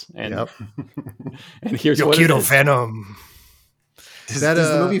commercials. And, and here's Yo what quiero it is. venom. Does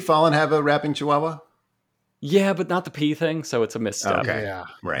the movie Fallen have a rapping chihuahua? Yeah, but not the pee thing, so it's a misstep. Okay. Yeah.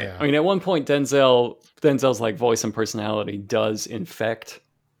 Right. Yeah. I mean, at one point, Denzel's like voice and personality does infect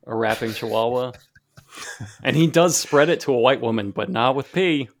a rapping chihuahua. And he does spread it to a white woman, but not with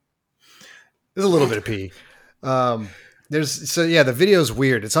pee. There's a little bit of pee. The video's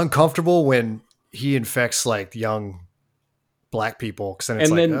weird. It's uncomfortable when he infects like young black people, because then it's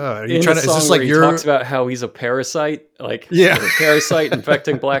are you trying to? Is this like he talks about how he's a parasite, like a parasite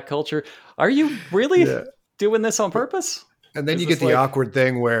infecting black culture? Are you really doing this on purpose? And then you get the awkward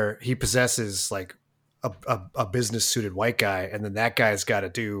thing where he possesses like a business suited white guy, and then that guy's got to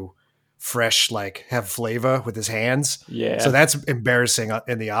do fresh, like have flavor with his hands. Yeah. So that's embarrassing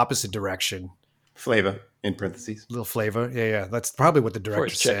in the opposite direction. Flavor in parentheses. Little flavor. Yeah. That's probably what the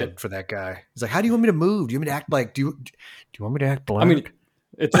director said for that guy. He's like, how do you want me to move? Do you want me to act like, do you want me to act black? I mean,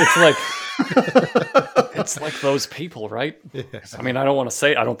 it's like, it's like those people, right? Yes. I mean, I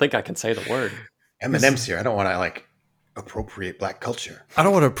don't think I can say the word. Eminem's here. I don't want to like appropriate black culture. I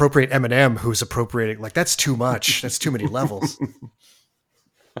don't want to appropriate Eminem, who's appropriating, like, that's too much. That's too many levels.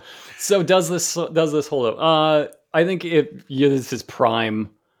 So does this hold up? I think this is prime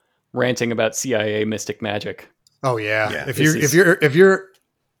ranting about CIA mystic magic. Oh yeah. If you're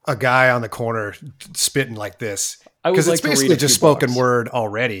a guy on the corner spitting like this, because it's basically just spoken word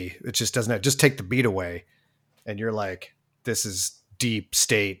already. It just doesn't just take the beat away, and you're like, this is deep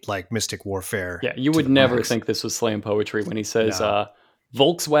state, like mystic warfare. Yeah, you would never think this was slam poetry when he says,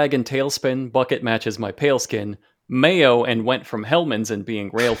 Volkswagen tailspin, bucket matches my pale skin, mayo and went from Hellman's and being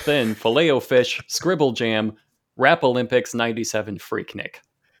rail thin, Filet-O-Fish, Scribble Jam, Rap Olympics 97 Freaknik.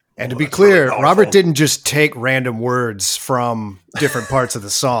 And to be clear, Robert didn't just take random words from different parts of the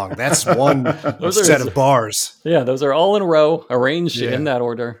song. That's one set of bars. Yeah, those are all in a row, arranged in that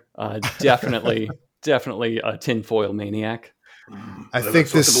order. Definitely a tinfoil maniac. I think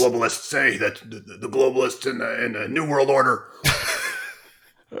that's what the globalists say, that the globalists in the New World Order.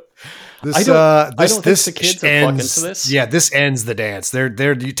 I don't think the kids are fucking to this. Yeah, this ends the dance.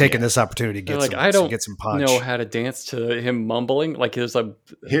 They're taking this opportunity to get some punch. Know how to dance to him mumbling. Like there's a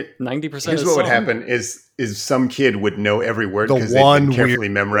 90%. Here's what would happen is some kid would know every word because they carefully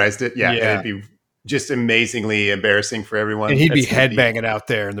memorized it. Yeah, and it'd be just amazingly embarrassing for everyone. And he'd be headbanging out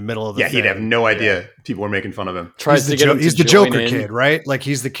there in the middle of the thing. He'd have no idea people were making fun of him. He's the Joker kid, right? Like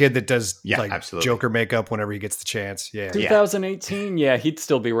he's the kid that does absolutely. Joker makeup whenever he gets the chance. Yeah. 2018, he'd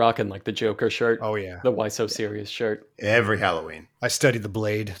still be rocking like the Joker shirt. Oh yeah. The Why So Serious shirt. Every Halloween. I studied the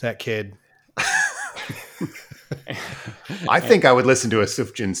Blade, that kid. I think I would listen to a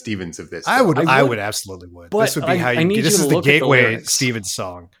Sufjan Stevens of this. I would absolutely would. This would be how you this is the gateway Stevens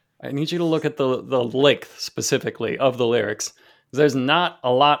song. I need you to look at the length specifically of the lyrics. There's not a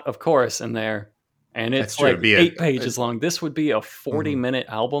lot of chorus in there, and it's like 8 pages long. This would be a 40-minute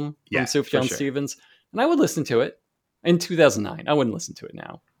album from Sufjan Stevens, and I would listen to it in 2009. I wouldn't listen to it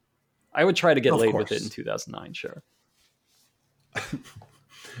now. I would try to get laid with it in 2009, sure.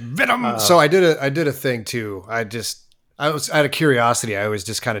 Venom. So I did a thing too. I was out of curiosity. I always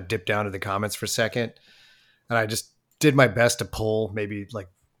just kind of dipped down to the comments for a second, and I just did my best to pull maybe like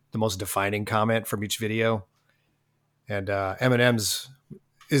the most defining comment from each video. And Eminem's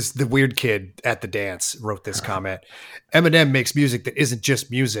is the weird kid at the dance wrote this comment. Eminem makes music that isn't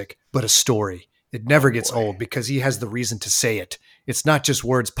just music, but a story. It never gets old because he has the reason to say it. It's not just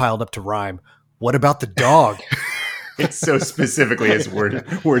words piled up to rhyme. What about the dog? It's so specifically his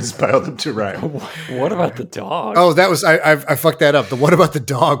words piled up to rhyme. What about the dog? Oh, that was I fucked that up. The what about the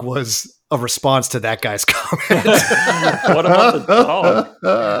dog was a response to that guy's comment. What about the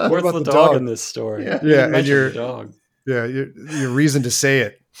dog? Where's the dog in this story? Yeah, and your dog. Yeah, your reason to say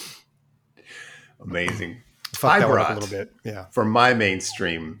it. Amazing. Fuck that one up a little bit. Yeah. For my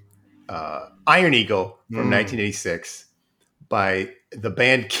mainstream, Iron Eagle from 1986 by the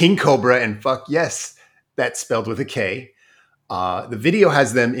band King Cobra, and fuck yes, that's spelled with a K. The video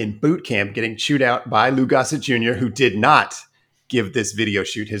has them in boot camp getting chewed out by Lou Gossett Jr., who did not give this video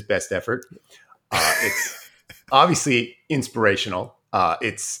shoot his best effort. It's obviously inspirational.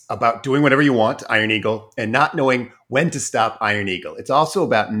 It's about doing whatever you want, Iron Eagle, and not knowing when to stop, Iron Eagle. It's also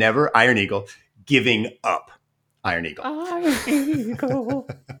about never, Iron Eagle, giving up, Iron Eagle. Iron Eagle.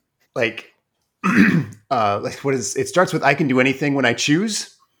 Like what is it? Starts with I can do anything when I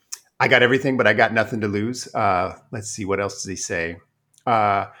choose. I got everything, but I got nothing to lose. Let's see, what else does he say?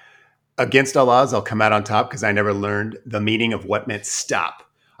 Against all odds, I'll come out on top because I never learned the meaning of what meant stop.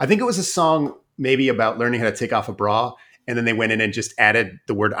 I think it was a song maybe about learning how to take off a bra, and then they went in and just added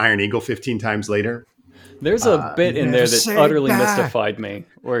the word Iron Eagle 15 times later. There's a bit in there that utterly mystified me,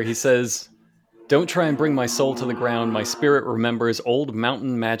 where he says, "Don't try and bring my soul to the ground. My spirit remembers old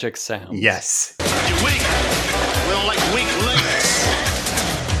mountain magic sounds." Yes. You're weak. We don't like weak links.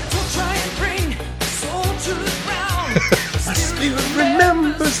 Don't try and bring soul to the ground. My spirit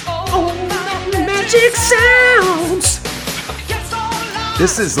remembers old mountain magic sounds.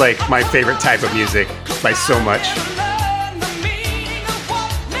 This is like my favorite type of music by so much.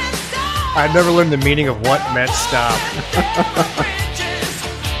 I never learned the meaning of what meant stop.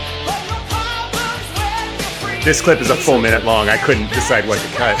 This clip is a full minute long. I couldn't decide what to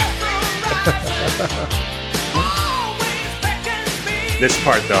cut. This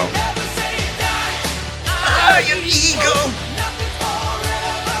part, though. Iron Eagle.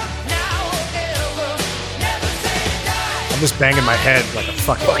 I'm just banging my head like a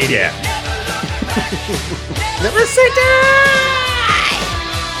fucking idiot. Yeah. Never say die.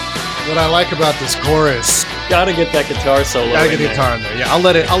 What I like about this chorus, Gotta get that guitar solo. gotta get in the there. guitar in there. Yeah, I'll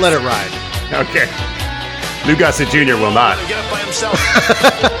let it ride. Okay. Lou Gossett Jr. will not. Get up by himself. The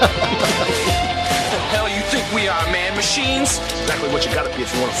hell you think we are, man? Machines? Exactly what you gotta be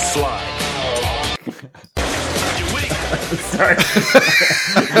if you want to fly. You're weak. Sorry.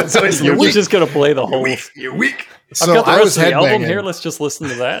 So it's You're just gonna play the whole. You're weak. I've got the I rest was of the album headbanging. here. Let's just listen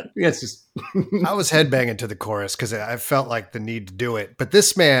to that. Yeah, it's just. I was headbanging to the chorus because I felt like the need to do it. But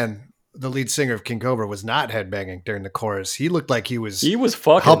this man, the lead singer of King Cobra, was not headbanging during the chorus. He looked like he was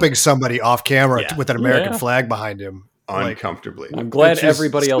fucking helping somebody off camera Yeah. with an American Yeah. flag behind him. Uncomfortably. I'm glad Which is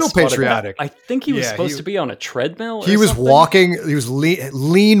everybody still else spotted that. patriotic. I think he was Yeah, supposed to be on a treadmill. He or was something. walking. He was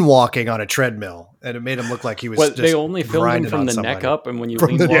lean walking on a treadmill, and it made him look like he was. But just they only filmed him grinding from on the somebody. neck up, and when you From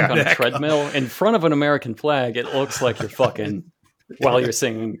lean the walk on a neck treadmill in front of an American flag, it looks like you're fucking while you're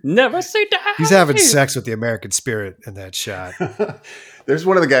singing "Never Say Die." He's having sex with the American spirit in that shot. There's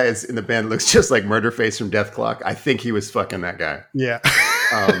one of the guys in the band that looks just like Murderface from Death Clock. I think he was fucking that guy. Yeah.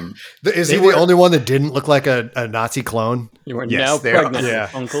 Um, Is he the only one that didn't look like a Nazi clone? You are Yes, now they are. pregnant Yeah.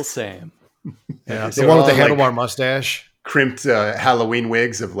 with Uncle Sam. Yeah. They The were one with the all, like, handlebar mustache. crimped Halloween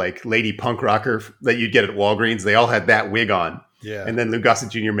wigs of like lady punk rocker that you'd get at Walgreens. They all had that wig on. Yeah. And then Lou Gossett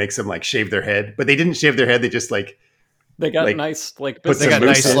Jr. makes them like shave their head, but they didn't shave their head. They just like, They got Like, nice, like put They some got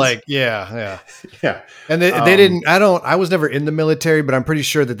moose nice, in. like, yeah. yeah. And they didn't, I was never in the military, but I'm pretty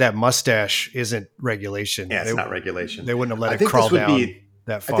sure that mustache isn't regulation. Yeah, it's They- not regulation. They wouldn't have let I it think crawl this would down be,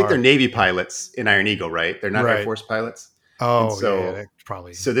 that I far. think they're Navy pilots in Iron Eagle, right? They're not Air Right. Force pilots. Oh, And so- yeah,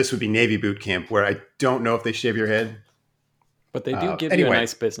 probably. So this would be Navy boot camp, where I don't know if they shave your head. but they do give you anyway. a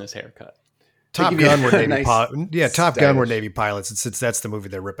nice business haircut. Top give you Gun a were Navy nice, Top Gun were stylish- Navy pilots, and since that's the movie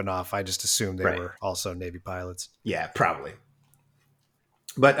they're ripping off, I just assumed they Right. were also Navy pilots. Yeah, probably.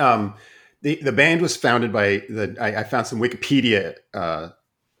 But the band was founded by I found some Wikipedia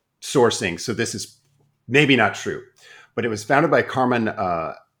sourcing, so this is maybe not true, but it was founded by Carmen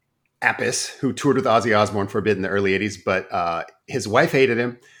Appice, who toured with Ozzy Osbourne for a bit in the early 80s, but his wife hated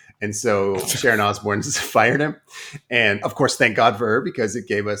him. And so Sharon Osbourne fired him. And of course, thank God for her, because it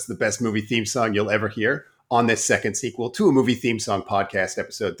gave us the best movie theme song you'll ever hear on this second sequel to a movie theme song podcast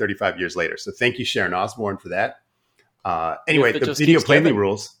episode 35 years later. So thank you, Sharon Osbourne, for that. Anyway, If it the just video keeps plainly giving.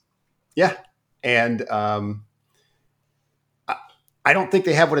 rules. Yeah. And I don't think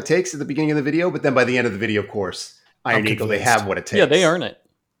they have what it takes at the beginning of the video, but then by the end of the video, of course, Iron I'm Eagle, they convinced. have what it takes. Yeah, they earn it.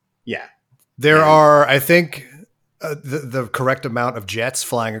 Yeah. There are, I think, the correct amount of jets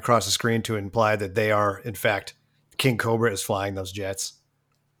flying across the screen to imply that they are, in fact, King Cobra is flying those jets.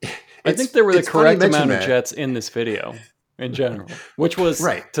 I think there were the it's funny you correct amount mention of that. jets in this video in general, which was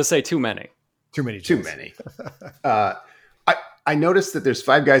Right. to say too many. Too many jets. Too many. I noticed that there's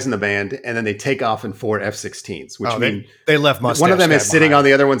 5 guys in the band, and then they take off in 4 F-16s, which mean they left mustache. one of them guy is sitting behind. on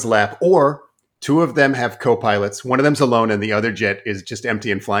the other one's lap, or 2 of them have co-pilots. One of them's alone, and the other jet is just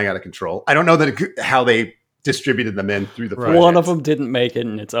empty and flying out of control. I don't know how they distributed the men through the Right. projects. One of them didn't make it,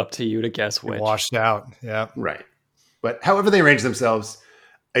 and it's up to you to guess which. Washed out. Yeah. Right. But however they arrange themselves,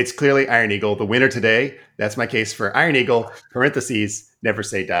 it's clearly Iron Eagle. The winner today, that's my case for Iron Eagle, parentheses, never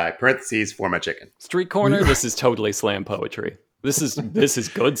say die, parentheses, for my chicken. Street Corner, this is totally slam poetry. This is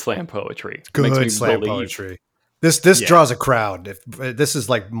good slam poetry. Good Makes me slam believe. poetry. This draws a crowd. If this is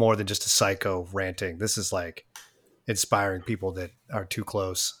like more than just a psycho ranting. This is like inspiring people that are too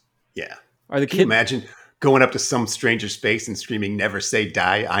close. Yeah. Are the Can you kids? imagine going up to some stranger's face and screaming, never say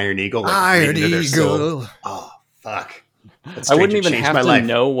die, Iron Eagle? Like, Iron reading to their soul? Eagle. Oh, fuck. That I wouldn't stranger even changed have my to life.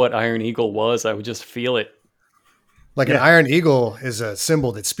 know what Iron Eagle was. I would just feel it. Like an Iron Eagle is a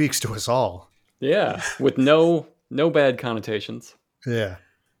symbol that speaks to us all. Yeah, with no bad connotations. Yeah. I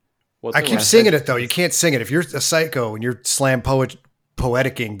whatsoever. keep singing it though. You can't sing it. If you're a psycho and you're slam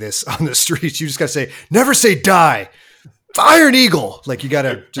poeticking this on the streets, you just gotta say, never say die. Iron Eagle. Like you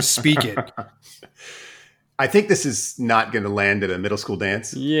gotta just speak it. I think this is not going to land at a middle school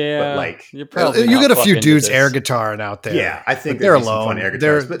dance. Yeah, But like, you're probably You not get a few fucking dudes with air this. guitaring out there. yeah, I think But they're there'd be some alone. fun air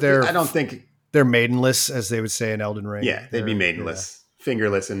guitars, but They're I don't think, they're maidenless, as they would say in Elden Ring. yeah, they'd be maidenless,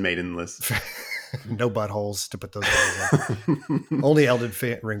 fingerless and maidenless. Yeah. No buttholes to put those guys in. Only Elden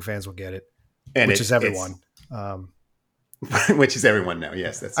Ring fans will get it, And which is everyone. Which is everyone now.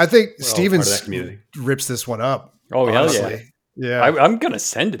 Yes, that's. I think we're all part of that Stevens community. rips this one up. Oh hell yeah! honestly. Yeah. I'm gonna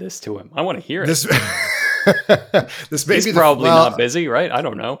send this to him. I want to hear it. This this may He's be probably well, not busy, right? I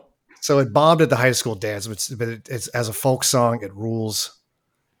don't know. So it bombed at the high school dance, but it's as a folk song, it rules.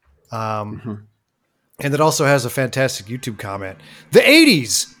 And it also has a fantastic YouTube comment. The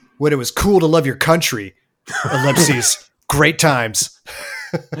 80s, when it was cool to love your country. Ellipses. Great times.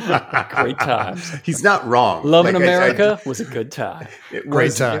 Great times. He's not wrong. Loving Like, America was a good time. It Great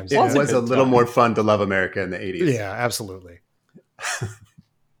was, times. It Was a was a good little time. more fun to love America in the 80s. Yeah, absolutely.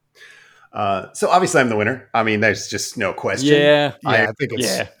 So obviously I'm the winner. I mean, there's just no question. Yeah. I think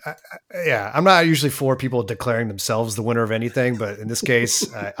it's Yeah. I'm not usually for people declaring themselves the winner of anything, but in this case,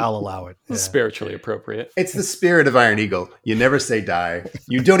 I'll allow it. Yeah. Spiritually appropriate. It's the spirit of Iron Eagle. You never say die.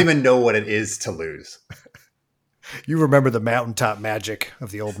 You don't even know what it is to lose. You remember the mountaintop magic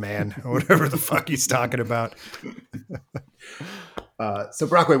of the old man, or whatever the fuck he's talking about. So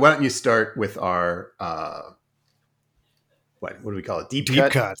Brockway, why don't you start with our what do we call it? Deep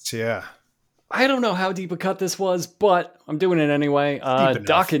cut? cuts, yeah. I don't know how deep a cut this was, but I'm doing it anyway. enough.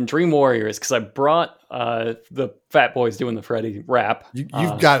 DOKKEN Dream Warriors, because I brought the Fat Boys doing the Freddy rap. You've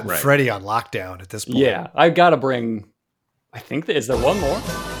got right. Freddy on lockdown at this point. Yeah, I've got to bring. I think is there one more?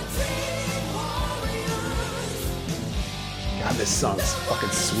 God, this song's fucking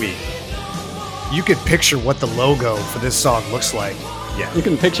sweet. You could picture what the logo for this song looks like. Yeah. You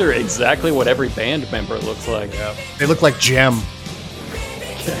can picture exactly what every band member looks like. Yeah. They look like Gem.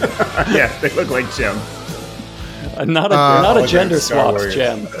 Yeah, they look like Jim. Not a they're gender Star swaps, Warriors.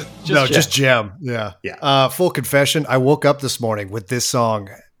 Gem. Just Gem. Yeah. Yeah. Full confession. I woke up this morning with this song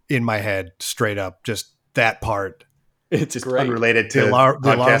in my head, straight up. Just that part. It's Just great. unrelated to The alarm-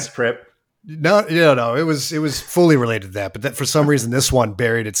 podcast prep. No. It was fully related to that, but that, for some reason, this one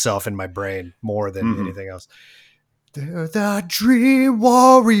buried itself in my brain more than anything else. They're the Dream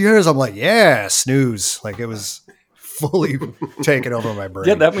Warriors. I'm like, yeah, snooze. Like it was fully taken over my brain.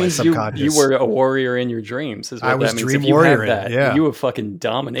 Yeah, that my means subconscious. you were a warrior in your dreams. Is what I was that means. Dream If you Warrior had in that, it, yeah. you have fucking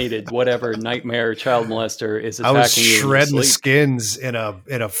dominated whatever nightmare child molester is I attacking was you. shredding the sleep. skins in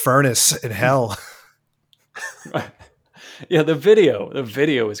a furnace in hell. Yeah, the video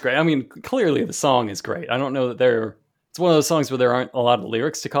is great. I mean, clearly the song is great. I don't know that it's one of those songs where there aren't a lot of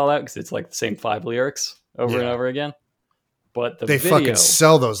lyrics to call out because it's like the same 5 lyrics over and Yeah. over again. But the They video, fucking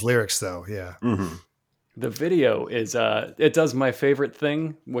sell those lyrics though. Yeah. the video is it does my favorite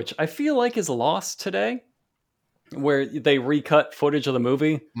thing, which I feel like is lost today, where they recut footage of the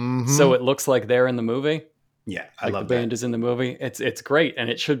movie so it looks like they're in the movie. Yeah, I Like love the that. band is in the movie. It's great, and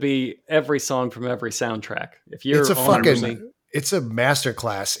it should be every song from every soundtrack. If you're It's a on fucking me, it's a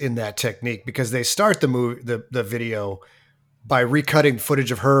masterclass in that technique because they start the video by recutting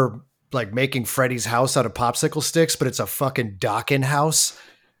footage of her like making Freddy's house out of popsicle sticks, but it's a fucking DOKKEN house.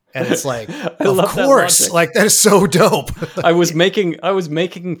 And it's like, I of love that course, logic. like that is so dope. I was making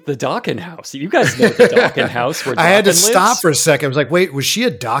the Dokken house. You guys know the Dokken house where I had to Dokken stop lives? for a second. I was like, wait, was she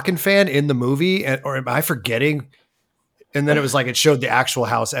a Dokken fan in the movie? Or am I forgetting? And then it was like, it showed the actual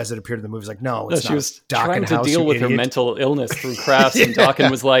house as it appeared in the movie. It's like, no, No, it's she not was a Dokken trying to house, deal you with her idiot. mental illness through crafts, and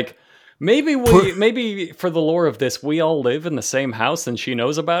Dokken was like, maybe for the lore of this, we all live in the same house, and she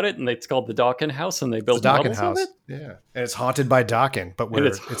knows about it, and it's called the Dokken house, and they built The Dokken models house. of it. Yeah. And it's haunted by Dokken, but And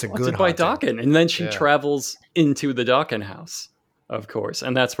it's a haunted good by haunting. Dokken, and then she Yeah. travels into the Dokken house, of course,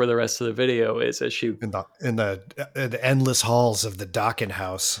 and that's where the rest of the video is, as she In the endless halls of the Dokken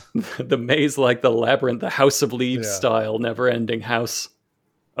house. the maze like the labyrinth, the House of Leaves Yeah. style, never-ending house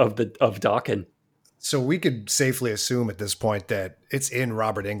of Dokken. So we could safely assume at this point that it's in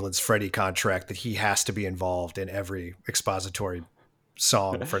Robert Englund's Freddy contract that he has to be involved in every expository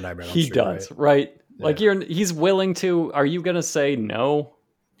song for Nightmare on Elm He Street, does, right? Like he's willing to. Are you gonna say no?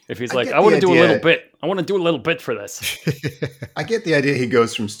 If he's like, get I want to the do a idea. little bit. I want to do a little bit for this. I get the idea he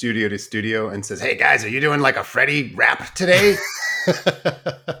goes from studio to studio and says, "Hey guys, are you doing like a Freddy rap today?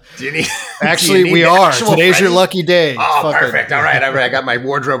 Do you need? Actually, do you need we the are. actual Today's your Freddy?" lucky day. Oh, Fucking- perfect. All right. I got my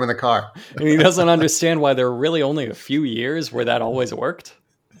wardrobe in the car. And he doesn't understand why there are really only a few years where that always worked.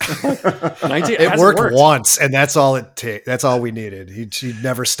 It worked once, and that's all that's all we needed. He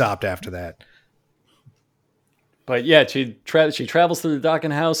never stopped after that. But yeah, she travels through the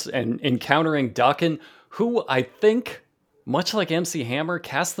Dokken house and encountering Dokken, who I think, much like MC Hammer,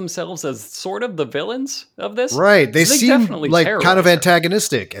 cast themselves as sort of the villains of this. Right. They seem definitely like terrorize kind of her.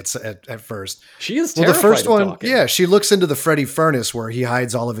 antagonistic at first. She is Well, terrified the first of one, Dokken. yeah, she looks into the Freddy furnace where he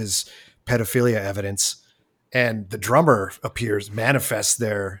hides all of his pedophilia evidence, and the drummer manifests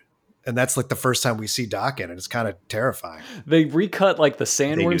there, and that's like the first time we see Dokken, and it's kind of terrifying. They recut like the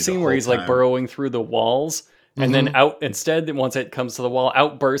They do sandworm the scene where whole he's like time. burrowing through the walls, and then out instead, once it comes to the wall,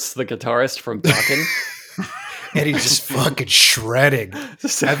 outbursts the guitarist from Dokken. And he's just fucking shredding.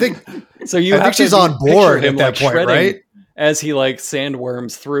 I think So you I have think to she's on picture board him at that like point, shredding right? As he like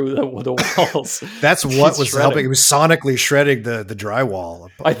sandworms through the walls. that's what He's was shredding. helping. It was sonically shredding the drywall.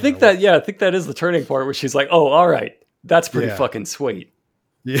 I think that is the turning point where she's like, "Oh, all right, that's pretty Yeah. fucking sweet."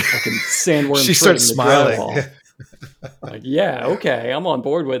 Yeah. Fucking sandworm. She starts shredding the smiling. drywall. Like, yeah, okay, I'm on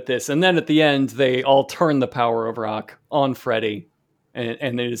board with this. And then at the end, they all turn the power of rock on Freddy,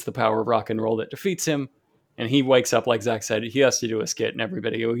 and it is the power of rock and roll that defeats him. And he wakes up, like Zach said, he has to do a skit, and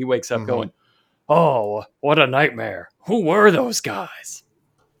everybody, he wakes up going, "Oh, what a nightmare! Who were those guys?"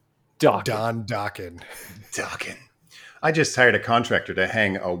 Doc. Don Dokken. Doggin. I just hired a contractor to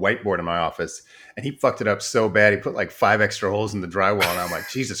hang a whiteboard in my office, and he fucked it up so bad. He put like 5 extra holes in the drywall, and I'm like,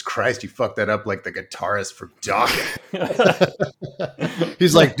 Jesus Christ, you fucked that up like the guitarist for Doggin.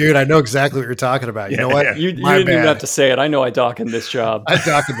 He's like, dude, I know exactly what you're talking about. You know what? Yeah. You My didn't even bad. have to say it. I know I dock in this job. I'm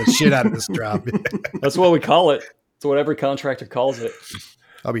docking the shit out of this job. That's what we call it. It's what every contractor calls it.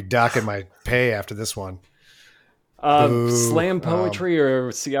 I'll be docking my pay after this one. Boo. Slam poetry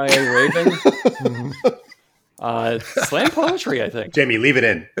or CIA Raven? Slam poetry, I think. Jamie, leave it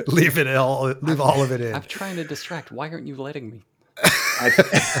in. Leave all of it in. I'm trying to distract. Why aren't you letting me?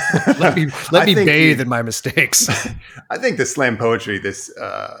 Let me I think bathe you- in my mistakes. I think the slam poetry, this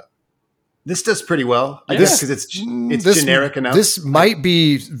does pretty well. I Yeah. guess because it's generic enough. This might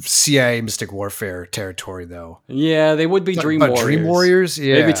be CIA Mystic Warfare territory, though. Yeah, they would be Dream But Warriors. Dream Warriors,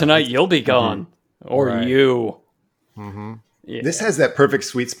 yeah. Maybe tonight you'll be gone. Or Right. you. Yeah. This has that perfect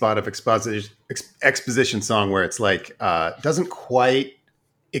sweet spot of exposition song where it's like doesn't quite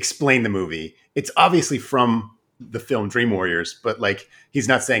explain the movie. It's obviously from the film Dream Warriors, but like he's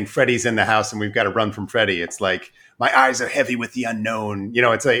not saying Freddy's in the house and we've got to run from Freddy. It's like my eyes are heavy with the unknown. You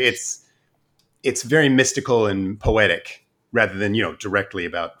know, it's very mystical and poetic rather than directly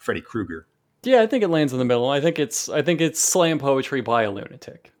about Freddy Krueger. Yeah, I think it lands in the middle. I think it's slam poetry by a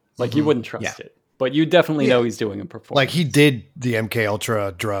lunatic. Like you wouldn't trust it. But you definitely know he's doing a performance. Like he did the MK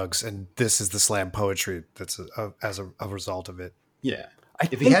Ultra drugs, and this is the slam poetry that's as a result of it. Yeah,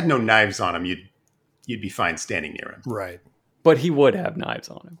 if he had no knives on him, you'd be fine standing near him. Right. But he would have knives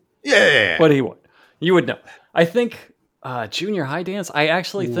on him. Yeah. But he would. You would know. I think Junior High Dance, I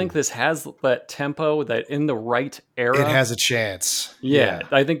actually think this has that tempo that in the right era. It has a chance. Yeah,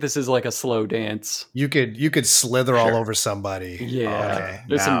 I think this is like a slow dance. You could slither all over somebody. Yeah. Okay.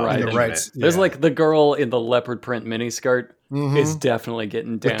 There's some Now, writing. The rights. There's yeah. like the girl in the leopard print miniskirt is definitely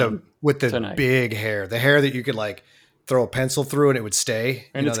getting down. with the tonight. big hair, the hair that you could like throw a pencil through and it would stay.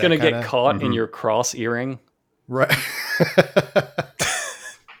 And You it's know, going to that get kinda- caught in your cross earring. Right.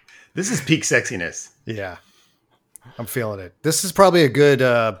 This is peak sexiness. Yeah. I'm feeling it. This is probably a good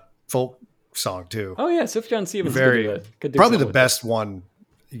folk song too. Oh, yeah. Sufjan Stevens Very could do probably something the with best one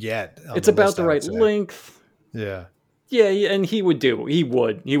yet. It's about the right length. Yeah. Yeah, and he would do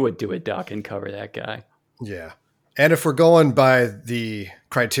it, Doc, and cover that guy. Yeah. And if we're going by the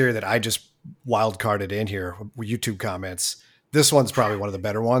criteria that I just wild carded in here, YouTube comments, this one's probably one of the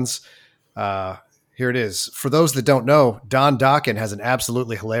better ones. Here it is. For those that don't know, DOKKEN has an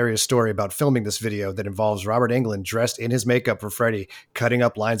absolutely hilarious story about filming this video that involves Robert Englund dressed in his makeup for Freddy, cutting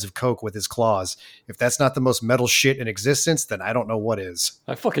up lines of coke with his claws. If that's not the most metal shit in existence, then I don't know what is.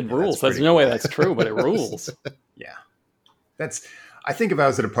 That fucking rules. There's no way that's true, but it rules. Yeah. I think if I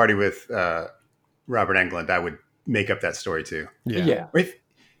was at a party with Robert Englund, I would make up that story too. Yeah.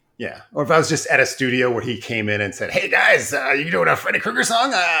 Or if I was just at a studio where he came in and said, "Hey guys, you doing a Freddy Krueger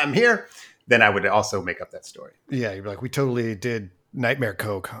song? I'm here." Then I would also make up that story. Yeah, you'd be like, we totally did nightmare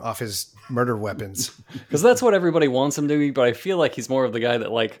coke off his murder weapons. Because that's what everybody wants him to be, but I feel like he's more of the guy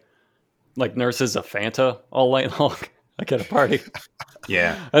that like nurses a Fanta all night long, like at a party.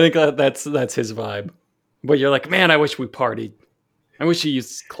 Yeah. I think that's his vibe. But you're like, man, I wish we partied. I wish he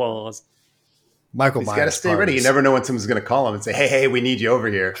used claws. Michael He's Myers got to stay ready. You never know when someone's going to call him and say, hey, we need you over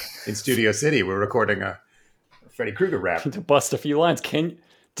here in Studio City. We're recording a Freddy Krueger rap. To bust a few lines.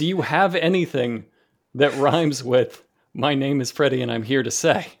 Do you have anything that rhymes with "My name is Freddy and I'm here to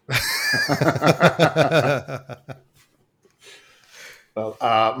say"? Well,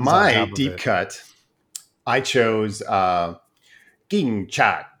 my deep cut, I chose Ging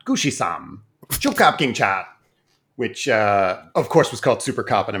Chat Gushi-sam Chukap Ging Chat, which of course was called Super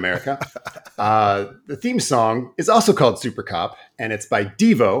Cop in America. The theme song is also called Super Cop, and it's by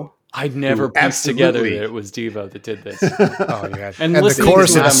Devo. I'd never pieced together that it was Devo that did this. Oh, yeah. And listening the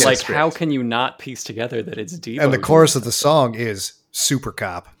chorus to it, I'm like, how can you not piece together that it's Devo? And the chorus of the song is Super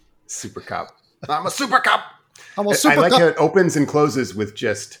Cop. Super Cop. I'm a Super Cop. I'm a Super Cop. I like Cop. how it opens and closes with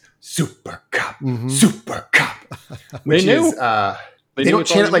just Super Cop. Super Cop. Which they knew. Is, they don't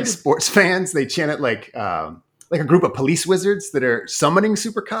chant it like sports fans. They chant it like a group of police wizards that are summoning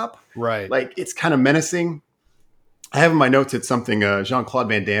Super Cop. Right. Like, it's kind of menacing. I have in my notes it's something Jean-Claude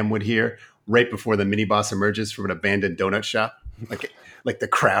Van Damme would hear right before the mini boss emerges from an abandoned donut shop. Like the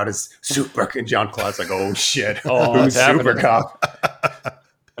crowd is super, and Jean-Claude's like, "Oh shit, who's Super Cop?"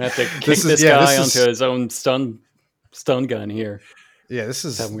 I have to kick this guy onto his own stun gun here. Yeah, this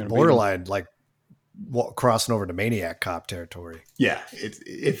is borderline like crossing over to Maniac Cop territory. Yeah,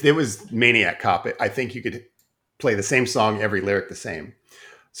 if it was Maniac Cop, I think you could play the same song, every lyric the same.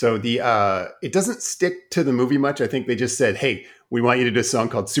 So it doesn't stick to the movie much. I think they just said, "Hey, we want you to do a song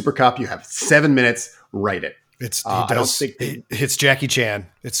called Super Cop. You have 7 minutes. Write it." It's Jackie Chan.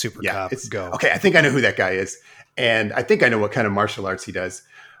 It's Super Cop. Go. Okay, I think I know who that guy is, and I think I know what kind of martial arts he does.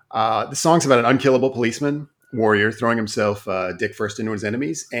 The song's about an unkillable policeman warrior throwing himself dick first into his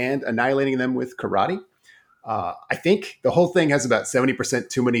enemies and annihilating them with karate. I think the whole thing has about 70%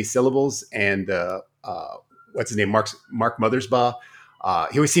 too many syllables, and what's his name, Mark Mothersbaugh.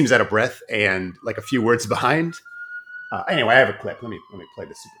 He always seems out of breath and like a few words behind. Anyway, I have a clip. Let me play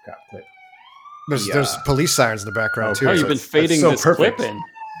the Super Cop clip. There's police sirens in the background too. Oh, you've been fading this clip in.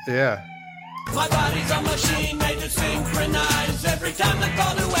 Yeah. My body's a machine made to synchronize. Every time the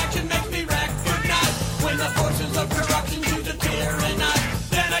call to action makes me recognize. When the forces of corruption do the tyrannize,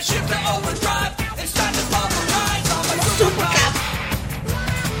 then I shift to overdrive. It's time to pulverize. I'm a super cop.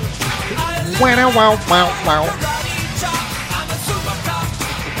 Wow. I'm a super cop.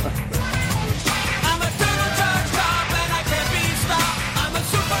 I'm a super cop and I can't be stopped. I'm a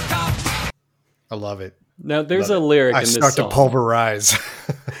super cop. I love it. Now, there's a lyric in this song. I start to pulverize.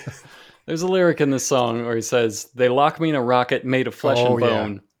 There's a lyric in this song where he says, "They lock me in a rocket made of flesh and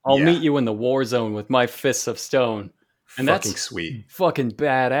bone. Yeah. I'll meet you in the war zone with my fists of stone." And fucking that's sweet. Fucking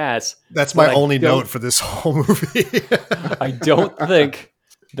badass. That's my only note for this whole movie. I don't think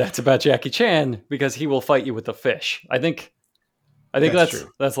that's about Jackie Chan because he will fight you with a fish. I think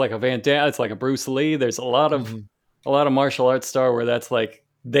that's like a Van Damme. It's like a Bruce Lee. There's a lot of martial arts star where that's like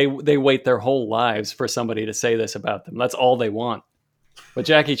they wait their whole lives for somebody to say this about them. That's all they want. But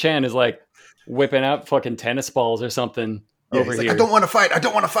Jackie Chan is like whipping out fucking tennis balls or something over here. Like, I don't want to fight.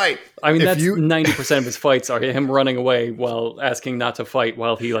 I mean, that's 90% of his fights are him running away while asking not to fight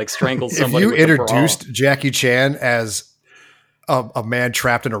while he like strangles somebody. If you introduced Jackie Chan as a man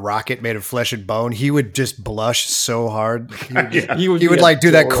trapped in a rocket made of flesh and bone, he would just blush so hard. He would like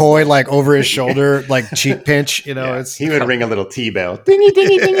do that coy like over his shoulder, like cheek pinch. You know, he would ring a little T-bell, dingy,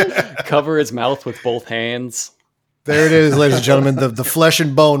 dingy, dingy. Cover his mouth with both hands. There it is, ladies and gentlemen, the flesh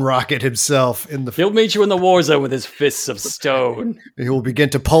and bone rocket himself. He'll meet you in the war zone with his fists of stone. He will begin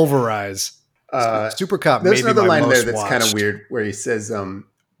to pulverize. Super Cop. There's another line there that's kind of weird, where he says,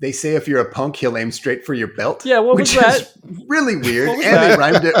 they say if you're a punk, he'll aim straight for your belt. Yeah, what was that? Is really weird. What was And that? they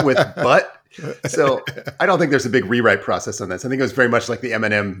rhymed it with butt. So I don't think there's a big rewrite process on this. I think it was very much like the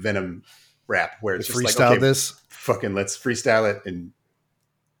Eminem Venom rap, where it's just Freestyle like, okay, this. fucking let's freestyle it. And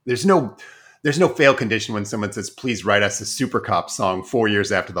there's no fail condition when someone says, please write us a Super Cop song 4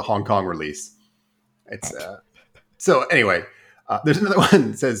 years after the Hong Kong release. It's so anyway, there's another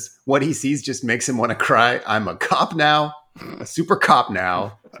one that says, what he sees just makes him want to cry. I'm a cop now, a super cop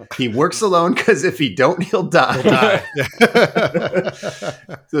now. He works alone because if he don't, he'll die.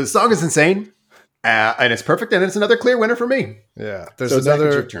 So the song is insane. And it's perfect, and it's another clear winner for me. Yeah, there's So Zach, it's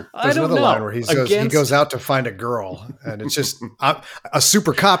another. your turn. There's I don't another know. line where he goes out to find a girl, and it's just a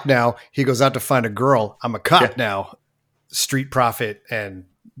super cop now. He goes out to find a girl. I'm a cop now. Street profit and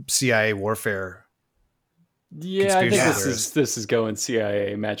CIA warfare. Yeah, I think Conspiracy this is going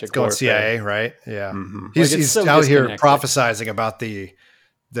CIA magic. It's going warfare. CIA, right? Yeah, Mm-hmm. he's it's so out here disconnected. prophesizing about the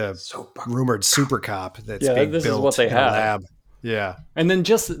rumored super cop that's Yeah, being this is built what they in a have. lab. Yeah, And then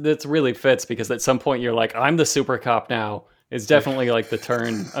just that really fits because at some point you're like, I'm the super cop now. It's definitely like the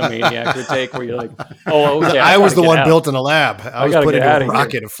turn a maniac would take where you're like, oh, okay. I was gotta the get one out. built in a lab. I was gotta put get into outta a here.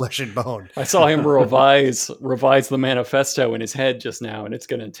 rocket of flesh and bone. I saw him revise the manifesto in his head just now, and it's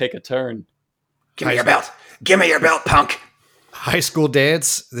going to take a turn. Give me your belt. Give me your belt, punk. High school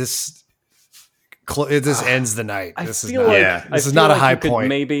dance. This ends the night. I This is feel not, like Yeah. this I is feel not a like high you could point.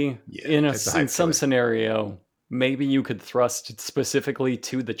 Maybe Yeah, it's a high in some point. scenario, maybe you could thrust specifically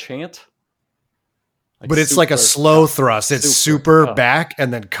to the chant. But it's like a slow cop. thrust. It's Super super cop. back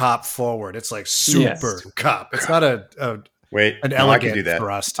and then cop forward. It's like super cop. It's not an Wait, no, I elegant could do that.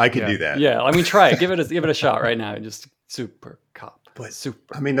 thrust. I could Yeah. do that. Yeah, I mean, try it. Give it a shot right now. Just super cop. But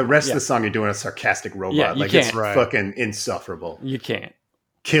Super. I mean, the rest of the song, you're doing a sarcastic robot. Yeah, you like it's can't. Right. fucking insufferable. You can't.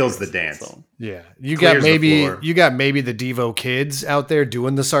 Kills the dance. So, Yeah, you Clears got the maybe floor. the Devo kids out there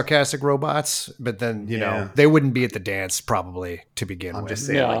doing the sarcastic robots, but then you know Yeah. they wouldn't be at the dance probably to begin I'm with. just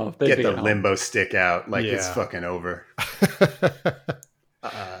saying, No, like, they'd get be the at home. limbo stick out. Like it's Yeah. fucking over.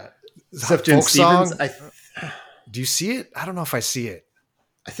 Is Stuff that Jen folk song? Stevens, Do you see it? I don't know if I see it.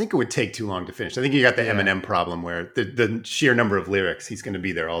 I think it would take too long to finish. I think you got the Eminem problem where the sheer number of lyrics, he's going to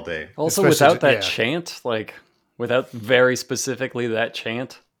be there all day. also, Especially- without that yeah. chant, like without very specifically that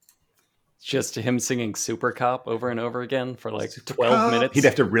chant, it's just him singing "Super Cop" over and over again for like 12 Cop. minutes. He'd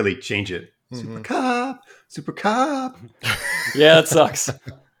have to really change it. Mm-hmm. Super cop, super cop. Yeah, it sucks.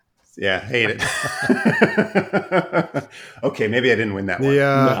 Yeah, hate it. Okay, maybe I didn't win that one.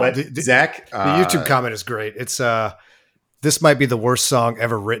 Yeah, But Zach, the YouTube comment is great. It's this might be the worst song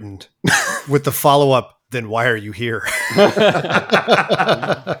ever written. With the follow up, then why are you here? Yeah,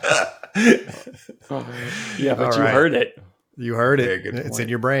 but All you right. heard it. You heard it. Very good It's point. in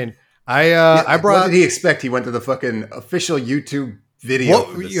your brain. I what brought did he expect? He went to the fucking official YouTube video.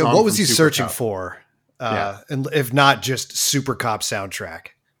 for the song what was from he Super searching Cop. for? Yeah. And if not just Super Cop soundtrack.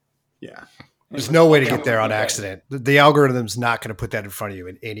 Yeah. There's no way to get there on accident. The algorithm's not going to put that in front of you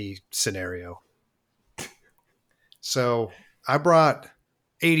in any scenario. So I brought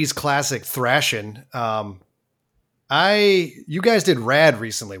 80s classic thrashing. You guys did Rad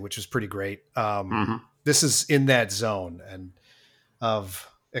recently, which was pretty great. This is in that zone and of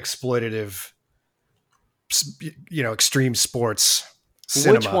exploitative, extreme sports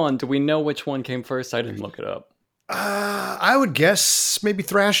cinema. Which one? Do we know which one came first? I didn't look it up. I would guess maybe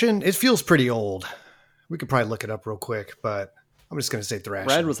thrashing. It feels pretty old. We could probably look it up real quick, but I'm just going to say thrashing.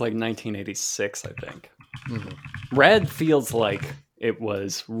 Rad was like 1986, I think. Rad feels like it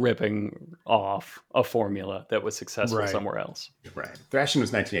was ripping off a formula that was successful Right. somewhere else. Right. Thrashing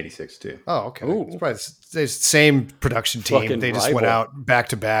was 1986 too. Oh, okay. Ooh. It's probably the same production team. Fucking They just went rival. out back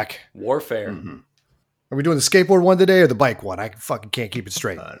to back. Warfare. Are we doing the skateboard one today or the bike one? I fucking can't keep it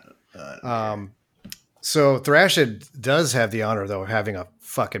straight. So Thrashing does have the honor, though, of having a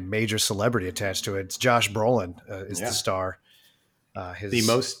fucking major celebrity attached to it. It's Josh Brolin is the star. The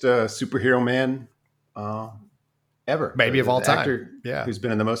most superhero man ever. Maybe of The all time. actor Yeah. who's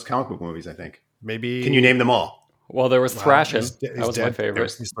been in the most comic book movies, I think. Maybe. Can you name them all? Well, there was Thrashing. He's That was my dead.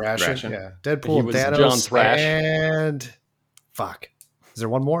 favorite. He's Thrashing. Thrashing. Yeah. Deadpool, He was Thanos, John Thrash. and fuck. Is there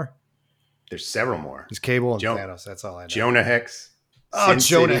one more? There's several more. He's Cable and Jo- Thanos. That's all I know. Jonah Hex. Oh, Sin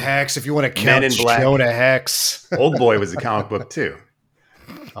Jonah City. Hex. If you want to Men count in Black. Jonah Hex. Old Boy was a comic book too.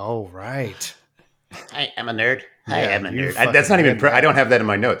 Oh, right. I am a nerd. I Yeah, am a you nerd. fucking That's not even. did that. I don't have that in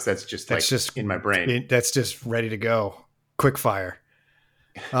my notes. That's just That's like just in my brain. That's just ready to go. Quick fire.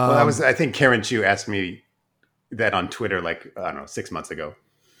 Well, that was. I think Karen Chu asked me that on Twitter, like I don't know, 6 months ago.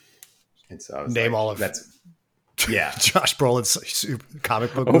 And so I was Name like, all of- that's. Yeah. Josh Brolin's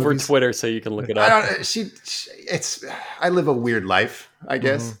comic book Over movies. Twitter so you can look it I up. don't. It's. I live a weird life. I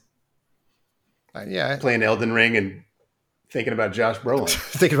guess. Yeah. Playing Elden Ring and thinking about Josh Brolin.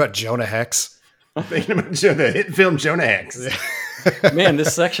 Thinking about Jonah Hex. Thinking about the hit film Jonah Hex. Man,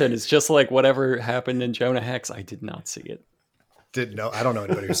 this section is just like whatever happened in Jonah Hex. I did not see it. Didn't know. I don't know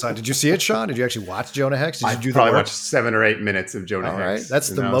anybody who saw it. Did you see it, Sean? Did you actually watch Jonah Hex? Did you do the probably work? watched 7 or 8 minutes of Jonah All Hex. right. That's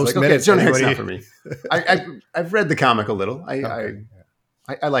And the I was most like, minutes Jonah Hex anybody- not for me. I've read the comic a little.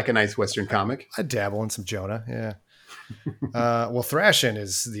 I like a nice Western comic. I dabble in some Jonah. Yeah. Well, thrashing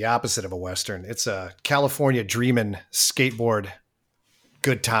is the opposite of a Western. It's a California dreamin' skateboard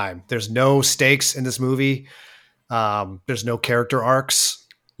good time. There's no stakes in this movie. There's no character arcs.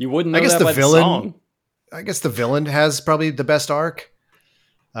 You wouldn't know I guess that the by villain- the song. I guess the villain has probably the best arc,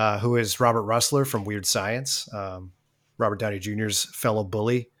 who is Robert Russler from Weird Science, Robert Downey Jr.'s fellow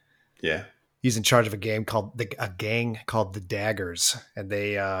bully. Yeah. He's in charge of a gang called the Daggers, and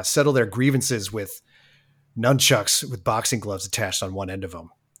they settle their grievances with nunchucks with boxing gloves attached on one end of them.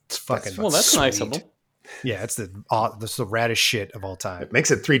 It's fucking Well, that's nice of sweet. them. Yeah, it's the raddest shit of all time. It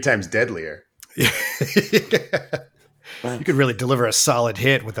makes it 3 times deadlier. You could really deliver a solid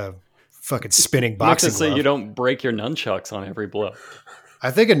hit with a fucking spinning Makes boxing it so glove. you don't break your nunchucks on every blow. I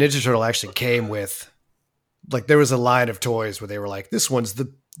think a Ninja Turtle actually came with, like, there was a line of toys where they were like, this one's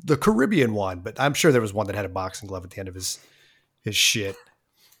the Caribbean one, but I'm sure there was one that had a boxing glove at the end of his shit.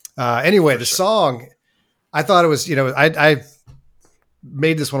 Anyway, the song, I thought it was, I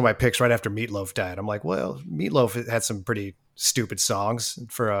made this one of my picks right after Meatloaf died. I'm like, well, Meatloaf had some pretty stupid songs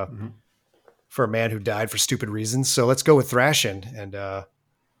for a man who died for stupid reasons. So let's go with thrashing. And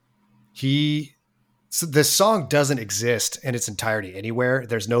so this song doesn't exist in its entirety anywhere.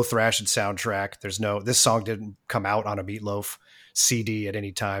 There's no thrashing soundtrack. This song didn't come out on a Meatloaf CD at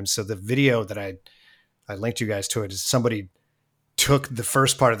any time. So the video that I linked you guys to it is somebody took the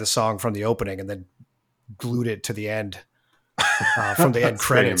first part of the song from the opening and then glued it to the end from the end That's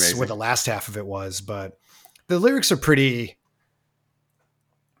pretty credits amazing. where the last half of it was. But the lyrics are pretty,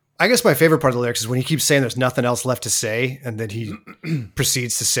 I guess my favorite part of the lyrics is when he keeps saying there's nothing else left to say. And then he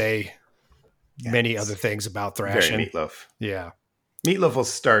proceeds to say many other things about thrashing. Very Meatloaf. Yeah. Meatloaf will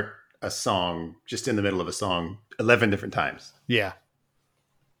start a song just in the middle of a song 11 different times. Yeah.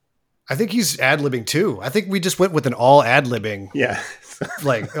 I think he's ad-libbing too. I think we just went with an all ad-libbing, Yeah.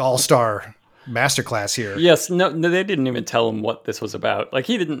 like all-star masterclass here. Yes, no, they didn't even tell him what this was about. Like,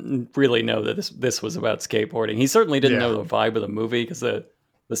 he didn't really know that this was about skateboarding. He certainly didn't Yeah. know the vibe of the movie, because the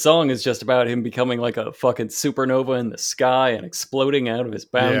song is just about him becoming like a fucking supernova in the sky and exploding out of his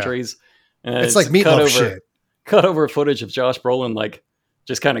boundaries. And It's like Meatloaf shit. Cut over footage of Josh Brolin, like,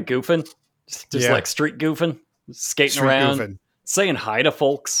 just kind of goofing, just Yeah. like street goofing, skating Street around, goofing. saying hi to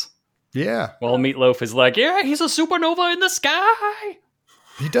folks. Yeah. While Meatloaf is like, yeah, he's a supernova in the sky.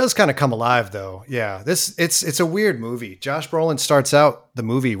 He does kind of come alive though. Yeah. It's a weird movie. Josh Brolin starts out the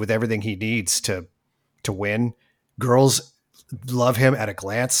movie with everything he needs to win. Girls love him at a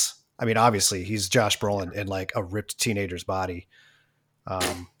glance. I mean, obviously he's Josh Brolin in like a ripped teenager's body.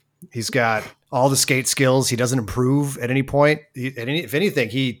 He's got all the skate skills. He doesn't improve at any point. If anything,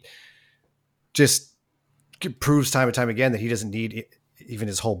 he just proves time and time again that he doesn't need even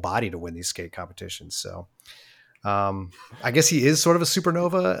his whole body to win these skate competitions. So I guess he is sort of a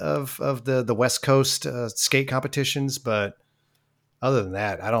supernova of the West Coast skate competitions. But other than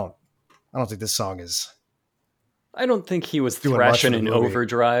that, I don't think this song is. I don't think he was Doing much thrashing for the in movie.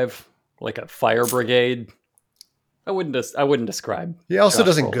 overdrive like a fire brigade. I wouldn't describe. He also Josh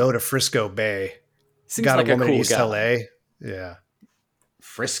doesn't Brolin. go to Frisco Bay. Seems Got like a woman cool in East guy. LA. Yeah.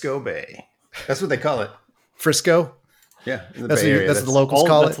 Frisco Bay. That's what they call it. Frisco. Yeah. In the That's Bay what, Area. that's what the locals All,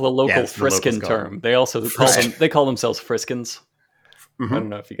 call that's it. the local Yeah, it's the locals Friskin call it. term. They also call themselves Friskins. Mhm. I don't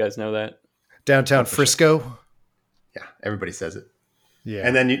know if you guys know that. Downtown Frisco. Yeah. Everybody says it. Yeah.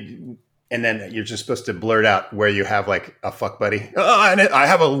 And then you're just supposed to blurt out where you have like a fuck buddy. Oh, and I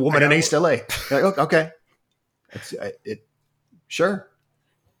have a woman in East LA. You're like, "Oh, okay. Sure.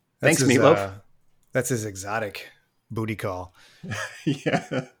 That's Thanks, his, Meatloaf. That's his exotic booty call.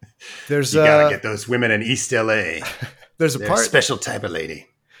 Yeah. There's You gotta get those women in East LA. there's a They're a part special type of lady.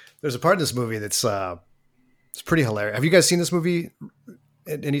 there's a part in this movie that's it's pretty hilarious. Have you guys seen this movie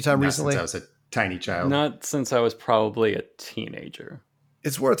at any time Not recently? since I was a tiny child. Not since I was probably a teenager.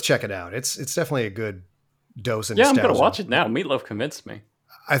 It's worth checking out. It's definitely a good dose of Yeah, I'm nostalgia. gonna watch it now. Meatloaf convinced me.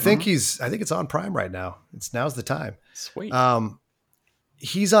 I think I think it's on Prime right now. Now's the time. Sweet.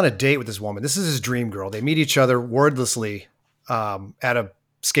 He's on a date with this woman. This is his dream girl. They meet each other wordlessly at a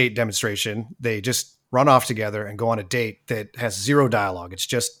skate demonstration. They just run off together and go on a date that has zero dialogue. It's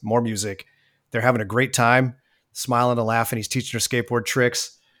just more music. They're having a great time, smiling and laughing. He's teaching her skateboard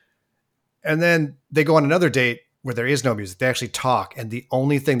tricks. And then they go on another date where there is no music. They actually talk. And the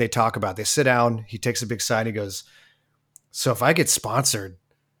only thing they talk about, they sit down, he takes a big sign, he goes, so if I get sponsored,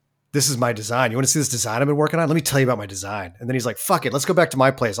 this is my design. You want to see this design I've been working on? Let me tell you about my design. And then he's like, fuck it. Let's go back to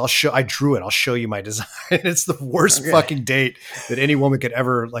my place. I drew it. I'll show you my design. It's the worst fucking date that any woman could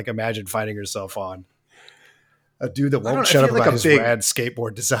ever like imagine finding herself on. A dude that won't shut up about his rad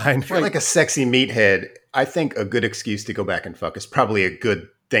skateboard design. For like a sexy meathead, I think a good excuse to go back and fuck is probably a good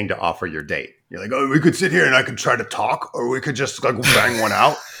thing to offer your date. You're like, oh, we could sit here and I could try to talk, or we could just like bang one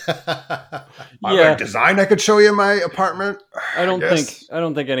out. I have a design I could show you in my apartment. I don't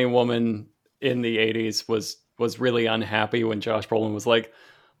think any woman in the 80s was really unhappy when Josh Brolin was like,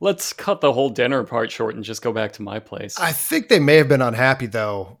 let's cut the whole dinner part short and just go back to my place. I think they may have been unhappy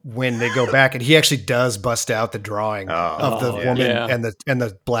though when they go back and he actually does bust out the drawing of the woman and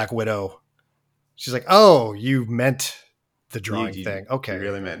the Black Widow. She's like, "Oh, you meant the drawing thing. Okay. You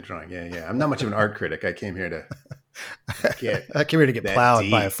really meant drawing. Yeah. I'm not much of an art critic. I came here to get plowed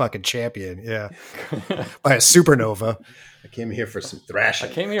by a fucking champion. Yeah. By a supernova. I came here for some thrashing.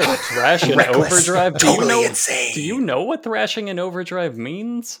 I came here to thrash in overdrive. Totally insane. Do you know what thrashing in overdrive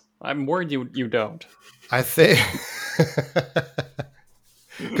means? I'm worried you don't. I think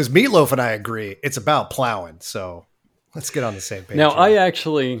because Meatloaf and I agree it's about plowing. So let's get on the same page. Now I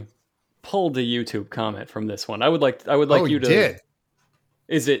actually pulled a YouTube comment from this one. I would like you to. Did.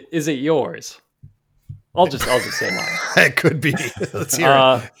 Is it yours? I'll just say mine. It could be. Let's hear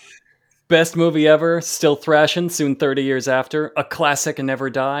it. Best movie ever, still thrashing, soon 30 years after. A classic and never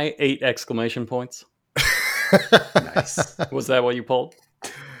die, 8 exclamation points. Nice. Was that what you pulled?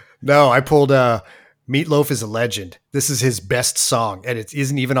 No, I pulled Meatloaf is a legend. This is his best song, and it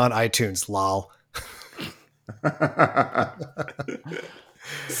isn't even on iTunes, lol.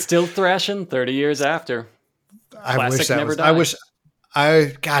 Still thrashing 30 years after. Classic never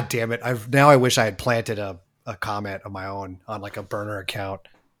die. God damn it. I wish I had planted a comment of my own on like a burner account.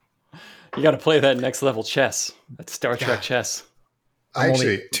 You got to play that next level chess. That's Star Trek chess. I'm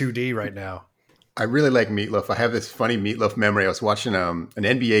only 2D right now. I really like Meatloaf. I have this funny Meatloaf memory. I was watching an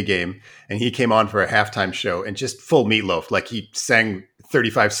NBA game, and he came on for a halftime show, and just full Meatloaf. Like he sang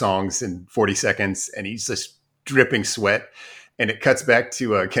 35 songs in 40 seconds, and he's just dripping sweat. And it cuts back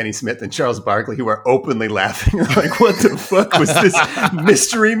to Kenny Smith and Charles Barkley, who are openly laughing. Like, what the fuck was this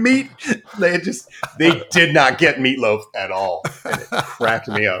mystery meat? They did not get Meatloaf at all. And it cracked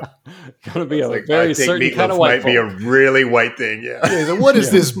me up. Gonna be a very certain kind of white. Might be a really white thing. Yeah. What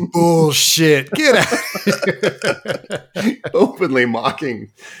is this bullshit? Get out! Openly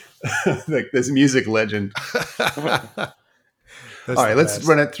mocking like this music legend. All right, let's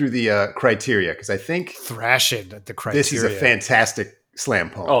run it through the criteria, because I think thrashing at the criteria. This is a fantastic slam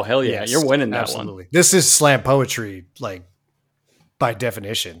poem. Oh hell yeah, you're winning that absolutely. One. This is slam poetry, like by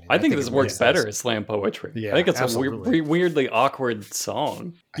definition. I think this works better as slam poetry. Yeah, I think it's absolutely. A weirdly awkward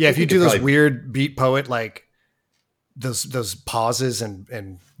song. Yeah, if you do those weird beat poet, like those pauses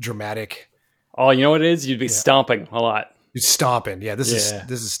and dramatic. Oh, you know what it is? You'd be stomping a lot. You're stomping. Yeah, this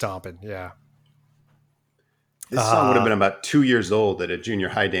is stomping. Yeah. This song would have been about 2 years old at a junior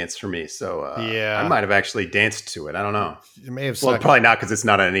high dance for me. So I might have actually danced to it. I don't know. You may have. Well, probably not, because it's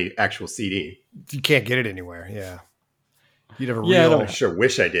not on any actual CD. You can't get it anywhere. Yeah. You'd have a real. I sure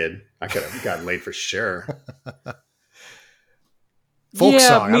wish I did. I could have gotten laid for sure. Folk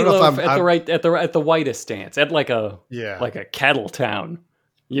song. I don't know if I'm at the whitest dance at like a cattle town.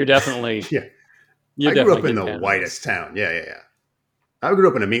 You're definitely I grew up in the whitest town. Yeah. I grew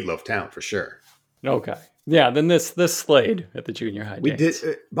up in a Meatloaf town for sure. Okay. Yeah, then this slayed at the junior high. We did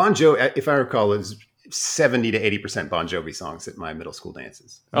Bon Jovi, if I recall, is 70 to 80% Bon Jovi songs at my middle school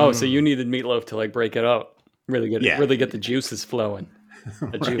dances. Oh, so you needed Meatloaf to like break it up, really get the juices flowing,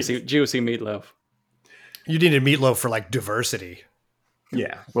 a juicy Meatloaf. You needed Meatloaf for like diversity.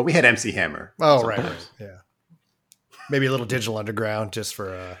 Yeah, well, we had MC Hammer. Oh, right. Yeah, maybe a little Digital Underground just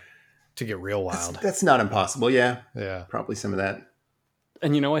for to get real wild. That's not impossible. Yeah, probably some of that.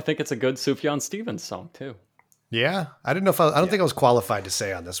 And I think it's a good Sufjan Stevens song too. Yeah, I didn't know if I don't think I was qualified to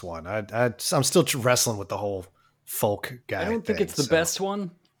say on this one. I'm still wrestling with the whole folk guy. I don't think it's the best one.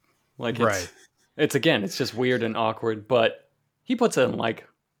 Like, it's just weird and awkward. But he puts it in like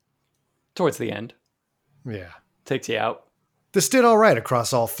towards the end. Yeah, takes you out. This did all right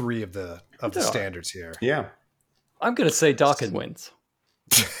across all three of the standards here. Yeah, I'm gonna say DOKKEN wins.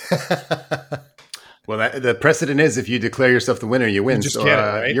 Well, the precedent is if you declare yourself the winner, you win. You just get it,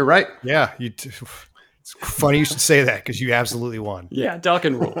 right? You're right. Yeah. It's funny you should say that, because you absolutely won. Yeah,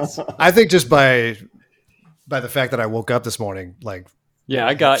 DOKKEN rules. I think just by the fact that I woke up this morning, like Yeah,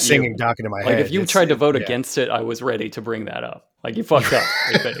 I got singing you. Dokken in my Like head. if you tried to vote against it, I was ready to bring that up. Like you fucked up.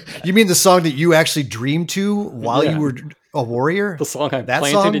 You mean the song that you actually dreamed to while you were a warrior? The song I That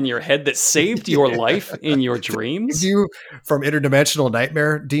planted song? in your head that saved your life in your dreams? You from interdimensional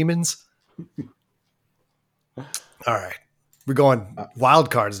nightmare demons? All right. We're going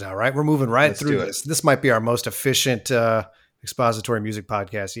wild cards now, right? We're moving right through this. This might be our most efficient expository music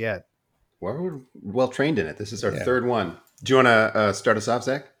podcast yet. We're well trained in it. This is our third one. Do you want to start us off,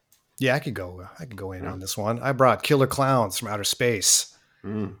 Zach? Yeah, I could go in on this one. I brought Killer Clowns from Outer Space. I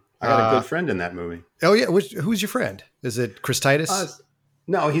got a good friend in that movie. Oh yeah, who's your friend? Is it Chris Titus?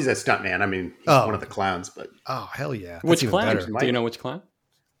 No, he's a stuntman. I mean, he's one of the clowns. But oh hell yeah! Which clown? Better. Do you know which clown?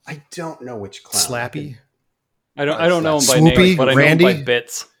 I don't know which clown. Slappy. I don't know him by Swoopy, name, but I know him Randy? by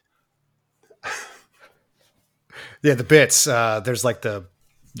bits. Yeah, the bits. There's like the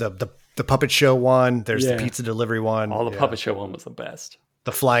puppet show one. There's the Yeah. pizza delivery one. Oh, the puppet show one was the best.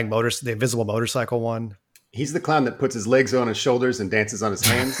 The the invisible motorcycle one. He's the clown that puts his legs on his shoulders and dances on his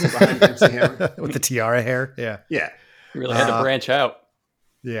hands behind MC Hammer. With the tiara hair. Yeah. Yeah. You really had to branch out.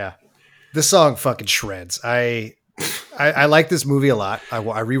 Yeah. This song fucking shreds. I like this movie a lot. I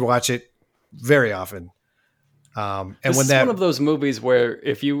rewatch it very often. And This when is one of those movies where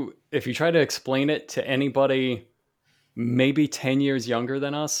if you try to explain it to anybody maybe 10 years younger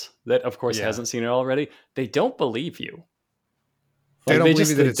than us, that of course hasn't seen it already, they don't believe you. They don't believe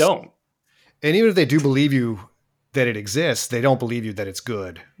you that they it's don't. And even if they do believe you that it exists, they don't believe you that it's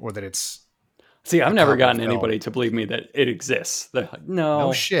good or that it's. See, I've never gotten film. anybody to believe me that it exists. They're like,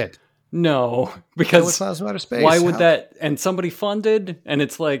 no shit. No, because it's not outer space. why would that? And somebody funded, and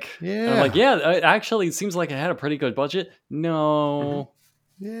it's like, Yeah. I'm like, yeah, it actually seems like it had a pretty good budget. No,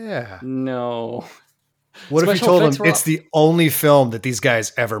 Yeah. no. What if you Special told them effects were it's up. the only film that these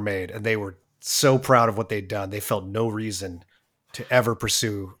guys ever made, and they were so proud of what they'd done, they felt no reason to ever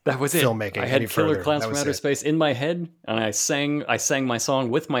pursue That was it. filmmaking I had any Killer further. Clowns That from was Outer it. Space in my head, and I sang my song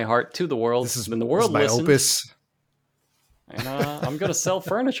with my heart to the world. And the world my listened. opus. And I'm gonna sell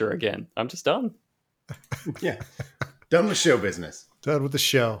furniture again. I'm just done. Yeah. Done with show business. Done with the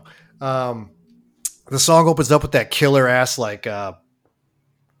show. The song opens up with that killer ass like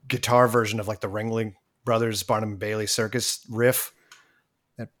guitar version of like the Ringling Brothers Barnum and Bailey Circus riff.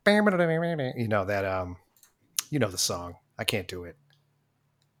 That you know the song. I can't do it.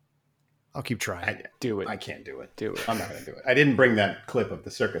 I'll keep trying. Do it. I can't do it. Do it. I'm not going to do it. I didn't bring that clip of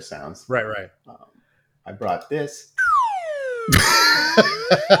the circus sounds. Right. I brought this.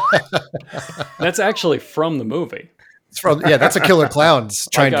 That's actually from the movie. It's from that's a Killer Clowns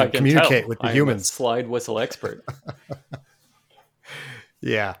trying I to can communicate tell. with the I am a humans. slide whistle expert.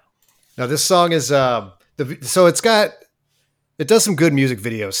 Yeah. Now this song is it does some good music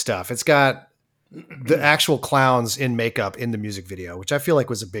video stuff. It's got the actual clowns in makeup in the music video, which I feel like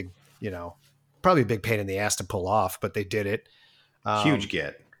was a big, probably a big pain in the ass to pull off, but they did it. Huge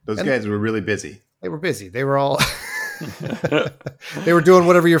get. Those guys were really busy. They were busy. They were all they were doing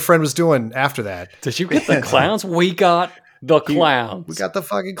whatever your friend was doing after that. Did you get the clowns? We got the clowns. We got the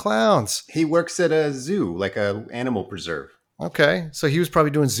fucking clowns. He works at a zoo, like a animal preserve. Okay. So he was probably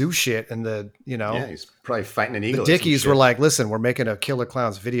doing zoo shit and Yeah, he's probably fighting an eagle. The Dickies were like, listen, we're making a Killer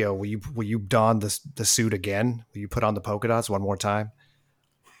Clowns video. Will you don the suit again? Will you put on the polka dots one more time?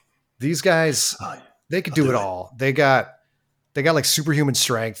 These guys, they could do it all. They got like superhuman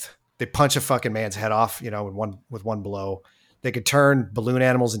strength. They punch a fucking man's head off, with one blow. They could turn balloon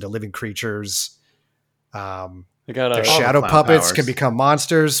animals into living creatures. They got Their shadow puppets can become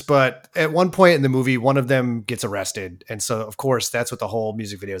monsters, but at one point in the movie, one of them gets arrested. And so, of course, that's what the whole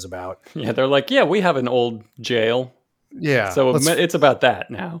music video is about. Yeah, they're like, yeah, we have an old jail. Yeah. So it's about that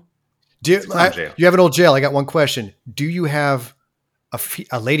now. You have an old jail. I got one question. Do you have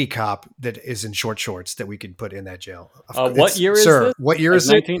a lady cop that is in short shorts that we could put in that jail? What year is this? What year is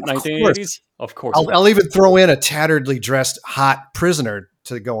it? it? 1980s? Of course. I'll even throw in a tatteredly dressed hot prisoner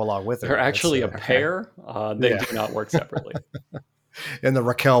to go along with her. They're actually a pair. They do not work separately. In the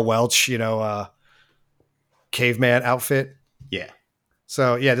Raquel Welch, caveman outfit. Yeah.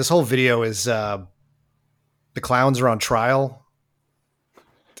 So yeah, this whole video is the clowns are on trial.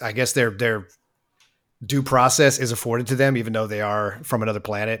 I guess their due process is afforded to them, even though they are from another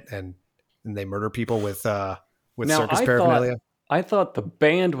planet and they murder people with circus paraphernalia. I thought the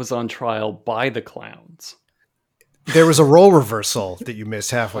band was on trial by the clowns. There was a role reversal that you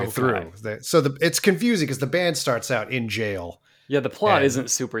missed halfway Okay. through. So it's confusing because the band starts out in jail. Yeah, the plot And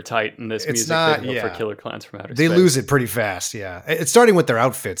isn't super tight in this it's music not- video for yeah. Killer Clowns from Outer They Space. lose it pretty fast. Yeah. It's starting with their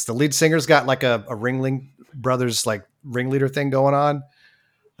outfits. The lead singer's got like a Ringling Brothers, like ringleader thing going on.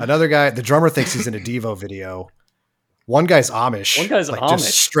 Another guy, the drummer thinks he's in a Devo video. One guy's Amish. One guy's like, Amish.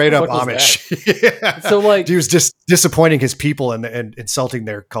 Just straight up What was Amish. Yeah. So like, he was just disappointing his people and insulting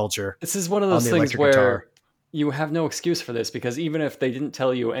their culture. this is one of those things where you have no excuse for this, because even if they didn't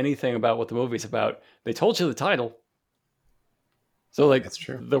tell you anything about what the movie's about, they told you the title. So like, That's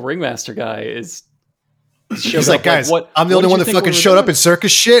true. The ringmaster guy is. He's like, guys, I'm the only one that fucking showed up in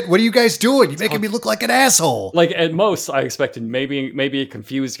circus shit. What are you guys doing? You're making me look like an asshole. Like, at most, I expected maybe a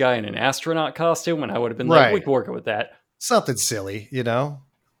confused guy in an astronaut costume, and I would have been like, we can work with that. Something silly, you know?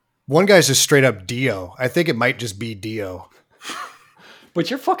 One guy's just straight up Dio. I think it might just be Dio. But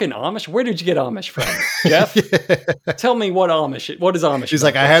you're fucking Amish? Where did you get Amish from, Jeff? Tell me what is Amish? He's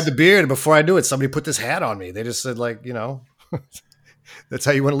like, I had the beard, and before I knew it, somebody put this hat on me. They just said, like, you know, that's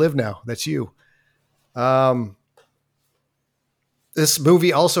how you want to live now. That's you. This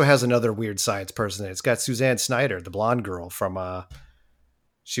movie also has another weird science person in it. It's got Suzanne Snyder, the blonde girl from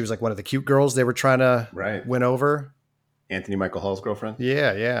she was like one of the cute girls they were trying to win over. Anthony Michael Hall's girlfriend.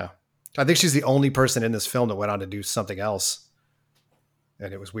 Yeah. I think she's the only person in this film that went on to do something else.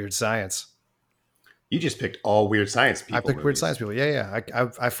 And it was weird science. You just picked all weird science people. I picked weird science people. Yeah.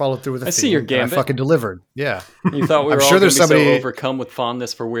 I followed through with the theme. see your gambit. I fucking delivered. Yeah. You thought we were all going to be so overcome with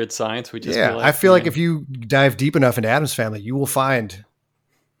fondness for weird science? We just I feel like if you dive deep enough into Addams Family, you will find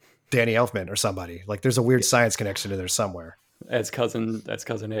Danny Elfman or somebody. Like, there's a weird science connection in there somewhere. That's cousin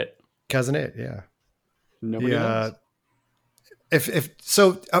It. Cousin It, yeah. Nobody knows.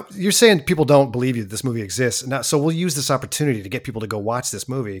 You're saying people don't believe you that this movie exists. Now, so we'll use this opportunity to get people to go watch this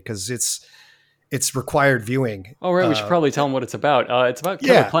movie because it's required viewing. Oh, right. We should probably tell them what it's about. It's about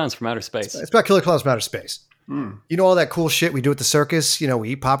killer clowns from outer space. It's about killer clowns from outer space. You know, all that cool shit we do at the circus. You know,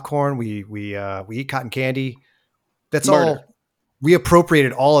 we eat popcorn, we eat cotton candy. That's all. We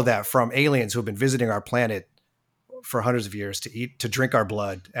appropriated all of that from aliens who have been visiting our planet for hundreds of years to drink our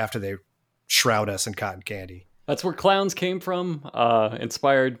blood after they shroud us in cotton candy. That's where clowns came from,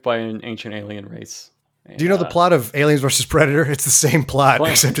 inspired by an ancient alien race. And, do you know the plot of Aliens versus Predator? It's the same plot,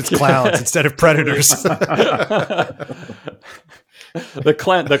 except it's clowns instead of predators.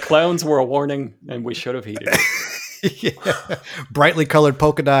 The clowns were a warning, and we should have heeded it. Yeah. Brightly colored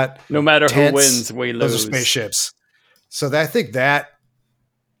polka dot. No matter tents, who wins, we lose. Those are spaceships. So I think that,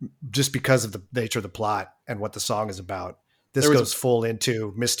 just because of the nature of the plot and what the song is about, this goes full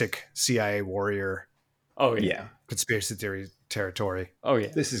into mystic CIA warrior. Oh yeah. Conspiracy theory territory. Oh yeah.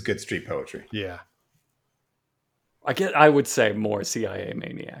 This is good street poetry. Yeah. I would say more CIA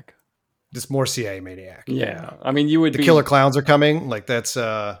maniac. Just more CIA maniac. Yeah. I mean, the killer clowns are coming. Like, that's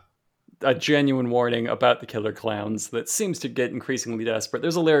a genuine warning about the killer clowns that seems to get increasingly desperate.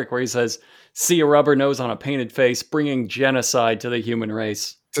 There's a lyric where he says, "See a rubber nose on a painted face, bringing genocide to the human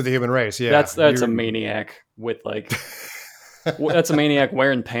race." To the human race, yeah. That's a maniac with like, that's a maniac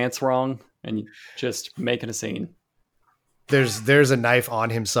wearing pants wrong and just making a scene. There's a knife on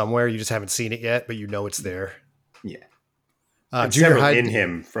him somewhere. You just haven't seen it yet, but you know it's there. Yeah. Junior High in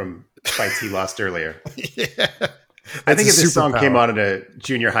him from fights he lost earlier. Yeah. I think if this song came on at a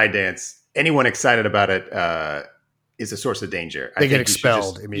junior high dance, anyone excited about it is a source of danger. They get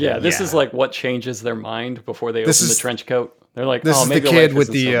expelled immediately. Yeah, this is like what changes their mind before they open the trench coat. They're like, this is maybe the kid with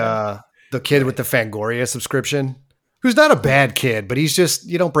the kid with the Fangoria subscription, who's not a bad kid, but he's just,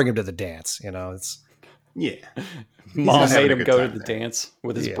 you don't bring him to the dance. You know, it's Mom made him go to the dance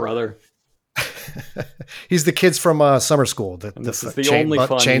with his brother. He's the kids from summer school. This is the only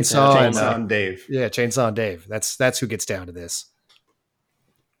fun Chainsaw and Dave. Yeah, Chainsaw and Dave. That's who gets down to this.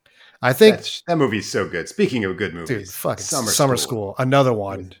 I think that movie's so good. Speaking of good movies, dude, fucking Summer School, another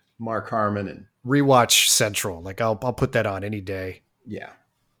one. With Mark Harmon and rewatch Central. Like I'll put that on any day. Yeah.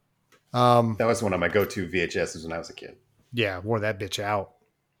 That was one of my go-to VHSs when I was a kid. Yeah, wore that bitch out.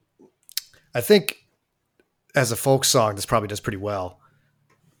 I think as a folk song, this probably does pretty well.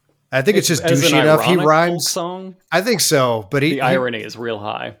 I think it's just douchey enough. He rhymes. Song? I think so, but the irony is real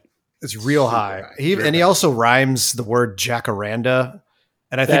high. It's real high. He also rhymes the word jacaranda,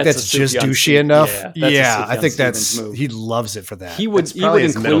 and I think that's just douchey enough. Yeah, I think he loves it for that. He would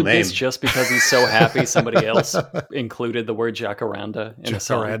include this just because he's so happy somebody else included the word jacaranda in a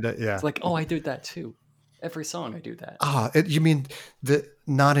song. Yeah, it's like, oh, I do that too. Every song I do that. You mean the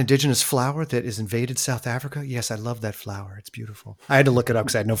non-indigenous flower that has invaded South Africa? Yes, I love that flower. It's beautiful. I had to look it up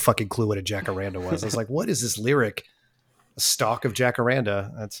because I had no fucking clue what a jacaranda was. I was like, what is this lyric? A stalk of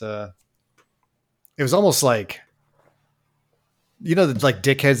jacaranda. That's it was almost like, you know, like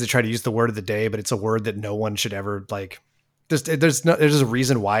dickheads that try to use the word of the day, but it's a word that no one should ever like. There's a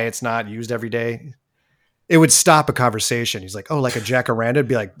reason why it's not used every day. It would stop a conversation. He's like, oh, like a jacaranda. It'd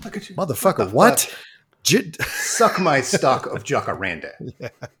be like, motherfucker, what? Suck my stock of jacaranda. Yeah.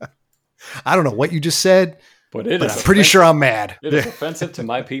 I don't know what you just said, But it But is I'm pretty sure I'm mad. It is offensive to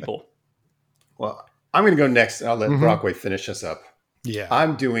my people. Well, I'm going to go next. I'll let Brockway finish us up. Yeah.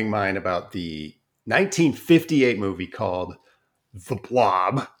 I'm doing mine about the 1958 movie called The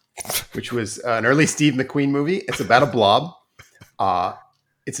Blob, which was an early Steve McQueen movie. It's about a blob.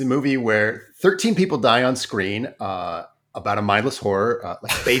 It's a movie where 13 people die on screen about a mindless horror,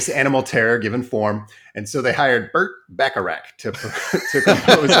 like base animal terror given form. And so they hired Burt Bacharach to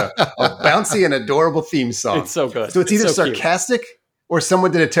compose a bouncy and adorable theme song. It's so good. So it's either so cute. sarcastic or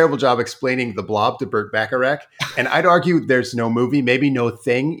someone did a terrible job explaining The Blob to Burt Bacharach. And I'd argue there's no movie, maybe no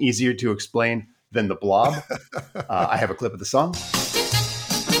thing easier to explain than The Blob. I have a clip of the song.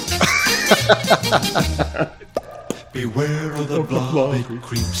 Beware of the blob, it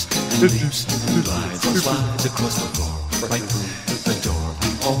creeps and leaps and glides and slides across the floor, right through the door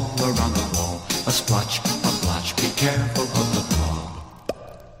and all around the wall. A splotch, a blotch, be careful of the blob.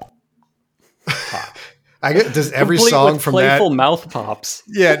 Does every Complete song with from playful that? mouth pops.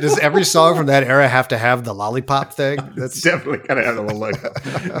 Yeah, does every song from that era have to have the lollipop thing? That's definitely kind of a little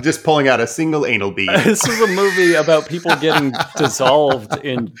like just pulling out a single anal bead. This is a movie about people getting dissolved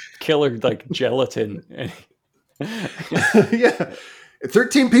in killer like gelatin. Yeah.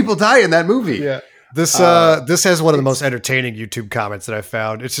 13 people die in that movie. Yeah. This has one of the most entertaining YouTube comments that I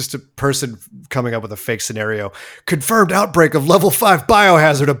found. It's just a person coming up with a fake scenario. Confirmed outbreak of level 5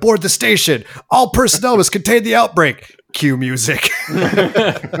 biohazard aboard the station. All personnel must contain the outbreak. Cue music.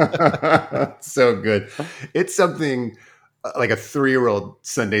 So good. It's something like a 3-year-old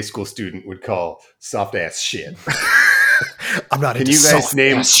Sunday school student would call soft ass shit. I'm not Can into you guys soft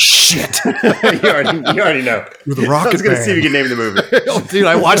name ass shit. you already know. You're the Rocket I was going to see if you Man. could name the movie. Oh, dude,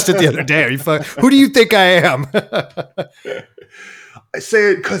 I watched it the other day. Are you who do you think I am? I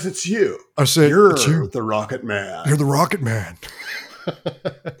say it because it's you. I said, You're it's you. the Rocket Man. You're the Rocket Man.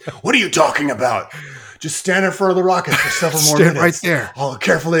 What are you talking about? Just stand in front of the rocket for several more Stand minutes. right there. I'll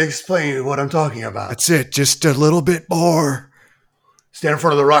carefully explain what I'm talking about. That's it. Just a little bit more. Stand in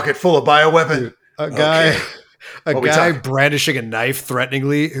front of the rocket full of bioweapon. A guy, Okay. a What we guy talking? brandishing a knife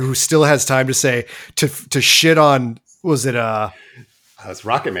threateningly, who still has time to say to shit on. Was it That's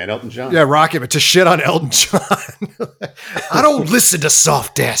Rocket Man, Elton John. yeah, Rocket, but to shit on Elton John. I don't listen to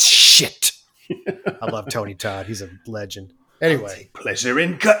soft ass shit. I love Tony Todd. He's a legend. Anyway, Pleasure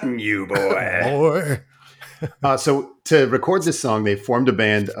in cutting you, boy. boy. So to record this song, they formed a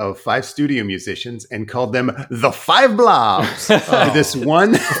band of 5 studio musicians and called them the 5 Blobs. This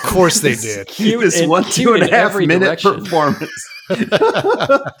one, Of course they did. this in- 1 cute in 2.5 every minute direction. performance.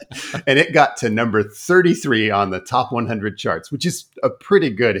 And it got to number 33 on the top 100 charts, which is a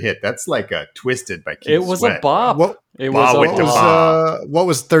pretty good hit. That's like a Twisted by Keith It was Sweat. a bop. What- It Bob was with a the bop. What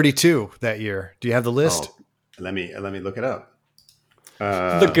was 32 that year? Do you have the list? Oh, let me look it up.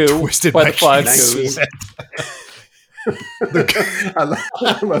 The Goo Twisted by by the 5 Keith Goos. I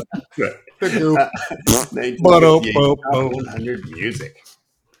love that. The Goo. 1958 top 100 music.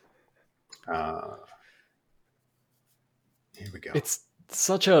 Here we go. It's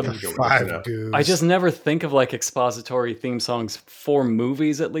such a... Here we go. Look it Five up. goos. I just never think of like expository theme songs for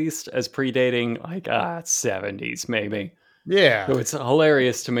movies, at least, as predating like 70s maybe. yeah. So it's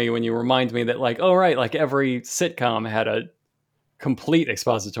hilarious to me when you remind me that like, oh right, like every sitcom had a complete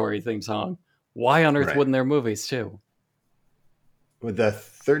expository theme song. Why on earth Right. wouldn't their movies too? With the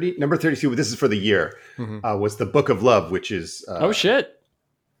number 32, this is for the year, Mhm. was The Book of Love, which is Oh shit.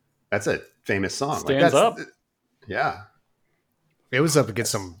 that's a famous song. Stands up. Yeah. It was up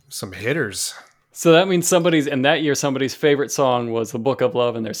against some hitters. So that means somebody's favorite song was The Book of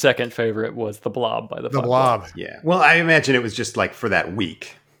Love, and their second favorite was The Blob by the The Five Blob. Yeah. Well, I imagine it was just like for that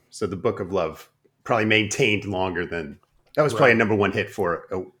week. So The Book of Love probably maintained longer than that was probably a number 1 hit for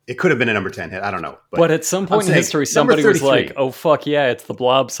it could have been a number 10 hit. I don't know. But at some point in saying history, number somebody was 33. like, "Oh fuck yeah, it's the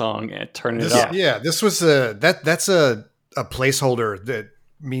Blob song," and turn it This, up. yeah, this was that's a placeholder that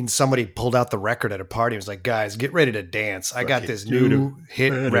means somebody pulled out the record at a party and was like, guys, get ready to dance. I got this new hit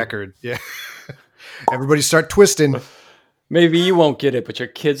record. Yeah. Everybody start twisting. Maybe you won't get it, but your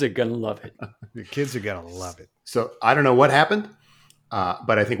kids are gonna love it. The kids are gonna love it. So I don't know what happened,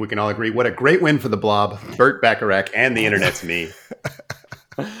 but I think we can all agree what a great win for the Blob, Burt Bacharach, and the Internet's me.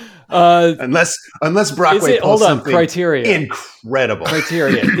 Unless Brockway pulls hold on, something criteria. incredible.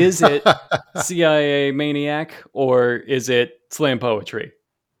 Criteria: is it CIA Maniac or is it slam poetry?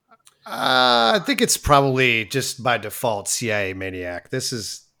 I think it's probably just by default CIA Maniac. This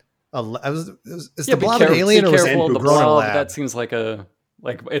is is the Blob an alien or was careful of it the grown in a Blob. lab? That seems like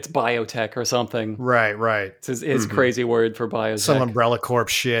it's biotech or something. Right. It's his crazy word for biotech. Some Umbrella Corp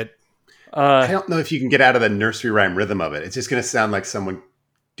shit. I don't know if you can get out of the nursery rhyme rhythm of it. It's just going to sound like someone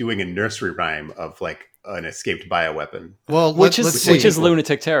doing a nursery rhyme of like an escaped bioweapon. Well, which let's is see.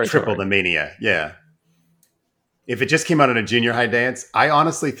 lunatic territory. Triple the mania. Yeah. If it just came out in a junior high dance, I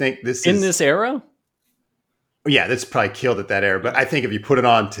honestly think this in is... this era? Yeah, that's probably killed at that era. But I think if you put it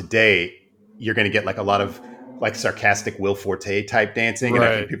on today, you're going to get like a lot of like sarcastic Will Forte type dancing. And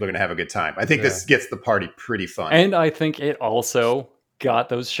I think people are going to have a good time. I think this gets the party pretty fun. And I think it also got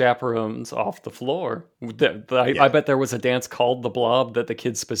those chaperones off the floor. I bet there was a dance called The Blob that the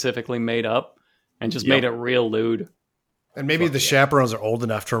kids specifically made up and just made it real lewd. And maybe the chaperones are old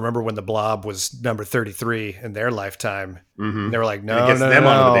enough to remember when The Blob was number 33 in their lifetime. And they were like, no. Onto the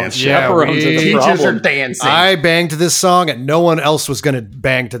dance. Chaperones are the teachers problem. are dancing. I banged to this song and no one else was going to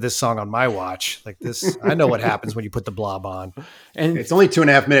bang to this song on my watch. Like this, I know what happens when you put The Blob on. And it's only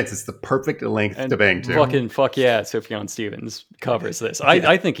 2.5 minutes. It's the perfect length to bang to. Fuck yeah, Sufjan Stevens covers this.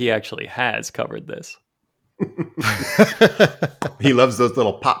 I think he actually has covered this. He loves those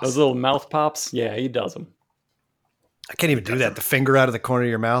little pops. Those little mouth pops. Yeah, he does them. I can't even do that. The finger out of the corner of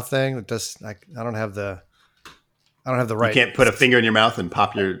your mouth thing. It does. I don't have the right. You can't put a finger in your mouth and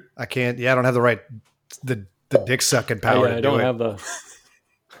pop your. I can't. Yeah, I don't have the right. The dick sucking power. I don't have the.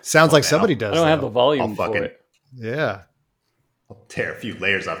 Sounds like somebody does. I don't have the volume for it. Yeah. I'll tear a few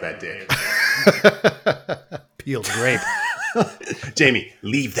layers off that dick. Peeled grape. Jamie,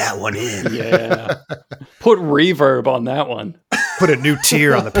 leave that one in. Yeah. Put reverb on that one. Put a new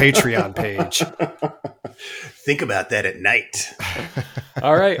tier on the Patreon page. Think about that at night.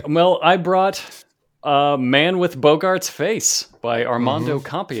 All right. Well, I brought Man with Bogart's Face by Armando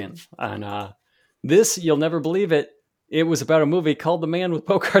Campion. And this, you'll never believe it, it was about a movie called The Man with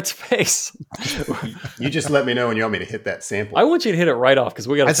Bogart's Face. You just let me know when you want me to hit that sample. I want you to hit it right off because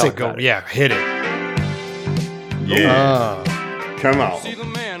we got to talk about it. Yeah, hit it. Yeah. Come on.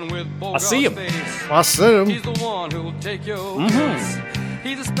 I see him. I see him. He's the one who will take your place.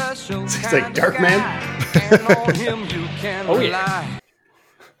 He's a special It's like Darkman. and on him you can Oh, rely. yeah.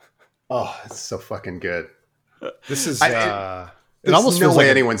 Oh, it's so fucking good. This is. There's almost no feels way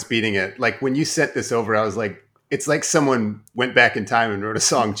like anyone's beating it. Like when you sent this over, I was like, it's like someone went back in time and wrote a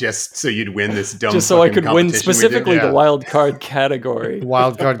song just so you'd win this dumb. Just so I fucking could win competition we specifically did. the wild card category.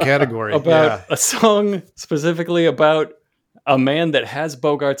 wild card category About a song specifically about a man that has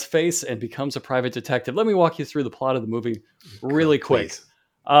Bogart's face and becomes a private detective. Let me walk you through the plot of the movie really quick.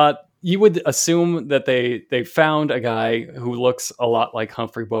 Please. You would assume that they found a guy who looks a lot like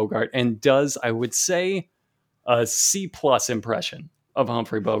Humphrey Bogart and does, I would say, a C+ impression of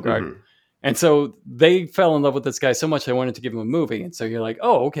Humphrey Bogart. Mm-hmm. And so they fell in love with this guy so much they wanted to give him a movie. And so you're like,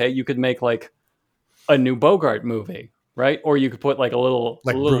 oh, okay, you could make like a new Bogart movie, right? Or you could put like a little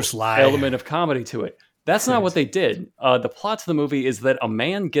Bruce Lee element of comedy to it. That's not what they did. The plot to the movie is that a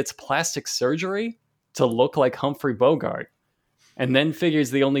man gets plastic surgery to look like Humphrey Bogart and then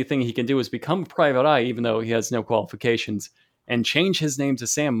figures the only thing he can do is become a private eye, even though he has no qualifications, and change his name to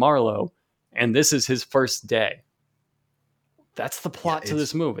Sam Marlowe. And this is his first day. That's the plot to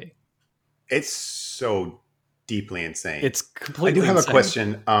this movie. It's so deeply insane. It's completely I do have insane. a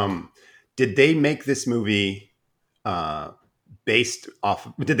question. Did they make this movie based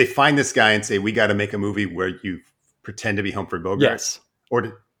off? Did they find this guy and say, we got to make a movie where you pretend to be Humphrey Bogart? Yes. Or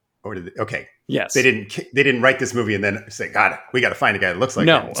did they, okay. Yes. They didn't write this movie and then say, God, we got to find a guy that looks like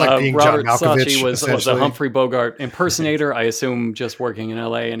him. It's like being Robert John Malkovich, Saatchi was a essentially. Humphrey Bogart impersonator, I assume just working in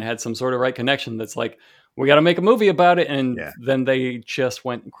LA and had some sort of right connection that's like, we got to make a movie about it. And then they just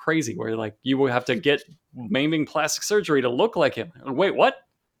went crazy where like, you will have to get maiming plastic surgery to look like him. Wait, what?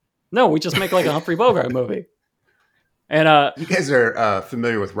 No, we just make like a Humphrey Bogart movie. And you guys are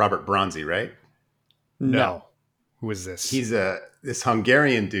familiar with Robert Bronzi, right? No. Who is this? He's this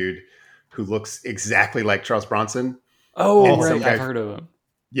Hungarian dude who looks exactly like Charles Bronson. Oh, And right. some guy- I've heard of him.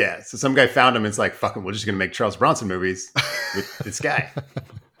 Yeah, so some guy found him and it's like, fuck him, we're just going to make Charles Bronson movies with this guy.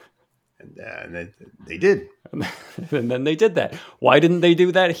 And they did. And then they did that. Why didn't they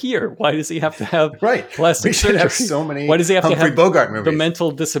do that here? Why does he have to have plastic We should surgery? have so many Why does he have Humphrey to have Bogart movies? the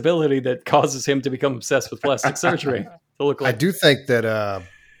mental disability that causes him to become obsessed with plastic surgery to look I like? do think that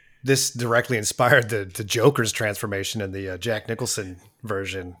this directly inspired the Joker's transformation in the Jack Nicholson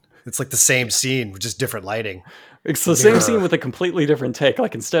version. It's like the same scene with just different lighting. It's the same scene with a completely different take.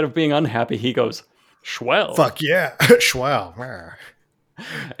 Like instead of being unhappy, he goes, "Schwell." Fuck yeah, Schwell.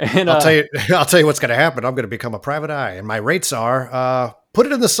 And I'll tell you what's going to happen. I'm going to become a private eye, and my rates are put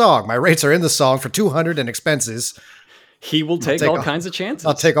it in the song. My rates are in the song for $200 and expenses. he will take all kinds of chances.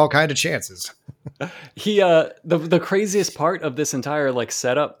 I'll take all kinds of chances. He the craziest part of this entire like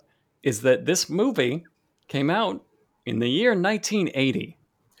setup is that this movie came out in the year 1980.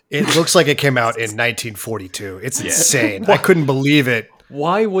 It looks like it came out in 1942. It's insane. I couldn't believe it.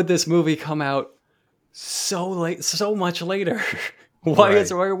 Why would this movie come out so late, so much later. Why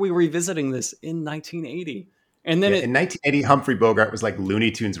Right. are we revisiting this in 1980? And then In 1980, Humphrey Bogart was like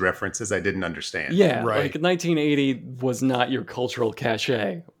Looney Tunes references I didn't understand. yeah, Right. like 1980 was not your cultural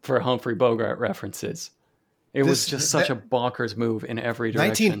cachet for Humphrey Bogart references. It was just such a bonkers move in every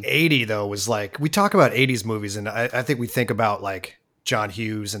direction. 1980 though was like, we talk about 80s movies, and I think we think about like John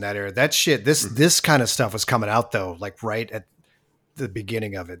Hughes and that era. That shit, this kind of stuff was coming out though, like right at the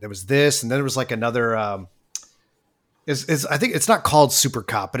beginning of it. There was this, and then there was like another. I think it's not called Super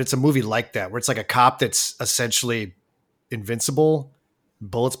Cop, but it's a movie like that where it's like a cop that's essentially invincible,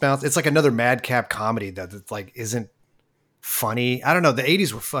 bullets bounce. It's like another madcap comedy that like isn't funny. I don't know. The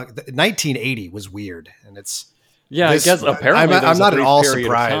 80s were 1980 was weird, and it's I guess apparently I'm there's not a at brief all period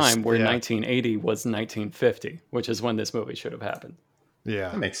surprised. of time where Yeah. 1980 was 1950, which is when this movie should have happened. Yeah,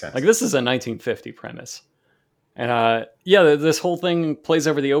 That makes sense. Like this is a 1950 premise. And this whole thing plays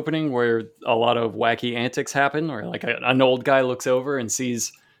over the opening where a lot of wacky antics happen, or like an old guy looks over and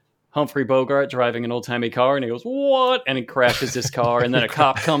sees Humphrey Bogart driving an old-timey car, and he goes, "What?" And he crashes his car, and then a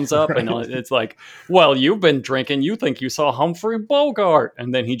cop comes up, and it's like, "Well, you've been drinking. You think you saw Humphrey Bogart."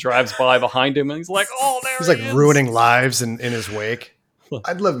 And then he drives by behind him, and he's like, "Oh, there he's he like is." ruining lives in his wake.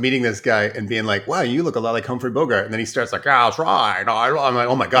 I'd love meeting this guy and being like, wow, you look a lot like Humphrey Bogart. And then he starts like, that's right. I'm like,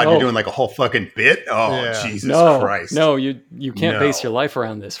 oh my God, No. you're doing like a whole fucking bit? Oh, Yeah. Jesus No, Christ. no, you can't No. base your life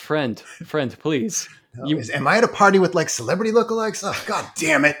around this. Friend, please. Am I at a party with like celebrity lookalikes? Oh, God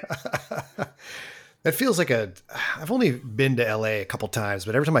damn it. That feels like I've only been to LA a couple times,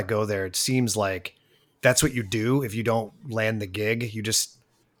 but every time I go there, it seems like that's what you do. If you don't land the gig, you just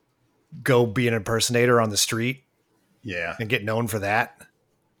go be an impersonator on the street Yeah. and get known for that.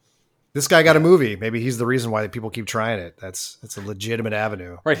 This guy got a movie. Maybe he's the reason why people keep trying it. That's a legitimate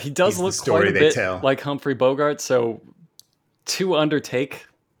avenue. Right, he does He's the look story quite a they bit tell. like Humphrey Bogart, so to undertake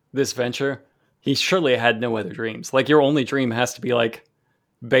this venture, he surely had no other dreams. Like, your only dream has to be, like,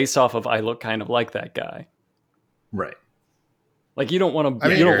 based off of, I look kind of like that guy. Right. Like, you don't want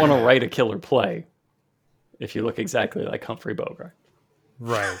to write a killer play if you look exactly like Humphrey Bogart.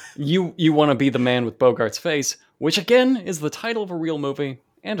 Right. You want to be the man with Bogart's face, which, again, is the title of a real movie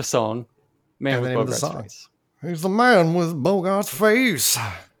and a song, Man And the with name of the Bogart's song. Face. He's the man with Bogart's face.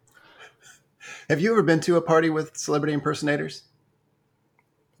 Have you ever been to a party with celebrity impersonators?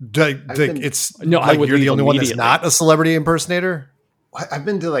 It's No, I like would you're the leave only one that's immediately. not a celebrity impersonator. I've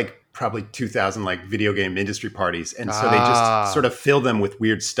been to like probably 2,000 like video game industry parties. And so they just sort of fill them with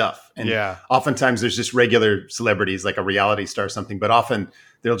weird stuff. And Yeah. oftentimes there's just regular celebrities, like a reality star or something, but often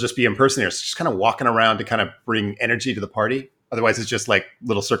there'll just be impersonators just kind of walking around to kind of bring energy to the party. Otherwise it's just like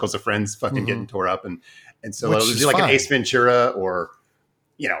little circles of friends fucking getting tore up. And so Which it'll is be like fine. an Ace Ventura or,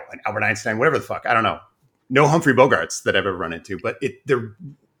 you know, an Albert Einstein, whatever the fuck. I don't know. No Humphrey Bogarts that I've ever run into, but they're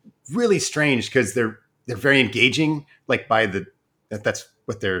really strange because they're very engaging, like that's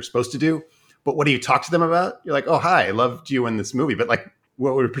what they're supposed to do. But what do you talk to them about? You're like, oh, hi, I loved you in this movie. But like,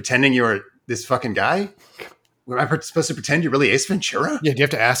 what, we're pretending you're this fucking guy? Am I supposed to pretend you're really Ace Ventura? Yeah, do you have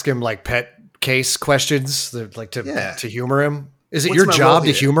to ask him like pet case questions like to humor him? Is it What's your my job role to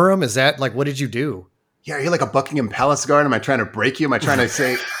here? humor him? Is that like, what did you do? Yeah, are you like a Buckingham Palace guard? Am I trying to break you? Am I trying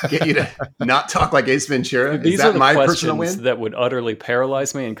to get you to not talk like Ace Ventura? Is These are that the my questions personal win? that would utterly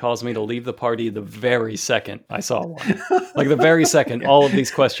paralyze me and cause me to leave the party the very second I saw one. Like the very second, all of these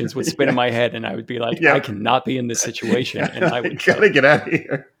questions would spin in my head, and I would be like, Yeah. I cannot be in this situation, and I would gotta get out of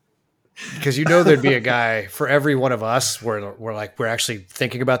here. Because there'd be a guy for every one of us where we're actually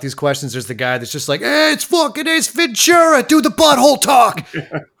thinking about these questions. There's the guy that's just like, hey, it's fucking Ace Ventura. Do the butthole talk.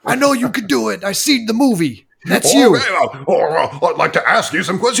 I know you can do it. I seen the movie. That's you. I'd like to ask you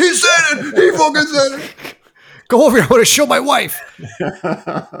some questions. He said it. He fucking said it. Go over here. I want to show my wife.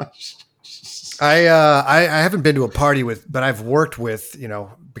 I haven't been to a party but I've worked with,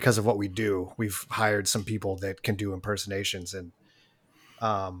 because of what we do, we've hired some people that can do impersonations, and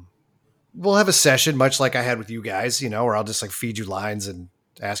we'll have a session much like I had with you guys, where I'll just like feed you lines and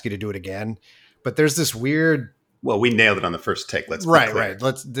ask you to do it again. But there's this weird. Well, we nailed it on the first take. Let's be Right.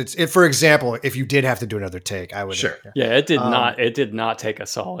 clear. For example, if you did have to do another take, I would. Sure. Yeah, it did not take a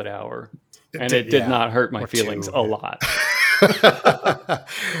solid hour, and it did not hurt my feelings a lot.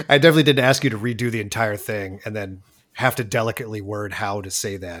 I definitely didn't ask you to redo the entire thing and then have to delicately word how to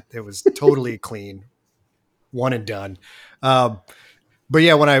say that. It was totally clean, one and done. But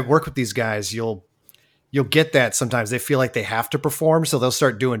yeah, when I work with these guys, you'll get that sometimes they feel like they have to perform, so they'll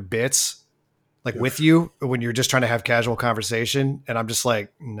start doing bits like with you when you're just trying to have casual conversation, and I'm just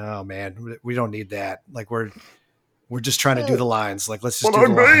like, no, man, we don't need that. Like we're just trying to do the lines. Like let's just do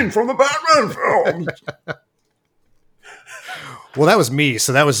the lines. from the Batman film. Well, that was me.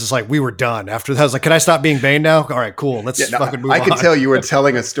 So that was just like, we were done. After that, I was like, can I stop being Bane now? All right, cool. Let's fucking move on. I could tell you were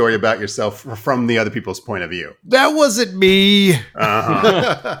telling a story about yourself from the other people's point of view. That wasn't me. All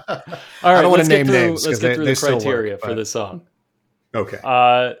right, I don't want to name names. Let's get through they the criteria for this song.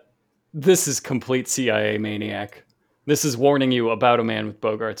 Okay. This is complete CIA maniac. This is warning you about a man with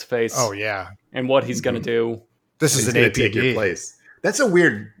Bogart's face. Oh, yeah. And what he's going to do. This is an gonna APD. take your place. That's a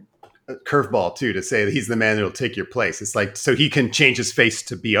weird curveball too, to say that he's the man that'll take your place. It's like, so he can change his face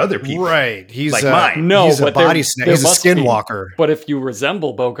to be other people. Right. He's like mine. No, he's a but body snatcher. He's a skinwalker. But if you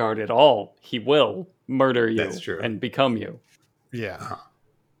resemble Bogart at all, he will murder you That's true. and become you. Yeah.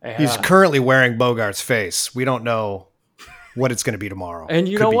 He's currently wearing Bogart's face. We don't know what it's going to be tomorrow. And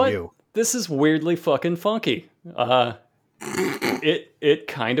you Could know be what? You. This is weirdly fucking funky. It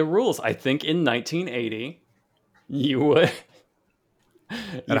kind of rules. I think in 1980, you would...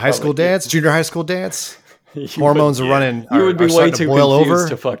 At a high school dance, junior high school dance, hormones are running. You would be way too boil confused over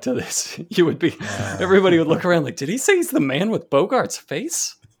to fuck to this. You would be. Everybody would look around like, did he say he's the man with Bogart's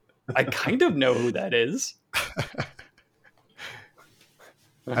face? I kind of know who that is.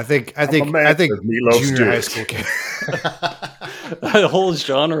 I think junior high school kids. A whole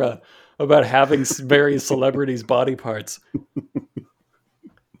genre about having various celebrities' body parts.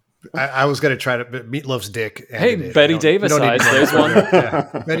 I was going to try to Meatloaf's dick. Hey, Betty Davis eyes. There's one.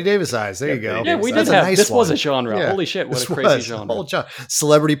 Yeah. Betty Davis eyes. There you go. Yeah, we did That's have. Nice This one. was a genre. Yeah, Holy shit! What this a crazy was genre. Whole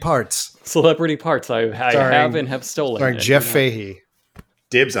Celebrity parts. Celebrity parts. I have and have stolen. Starring Jeff Fahey.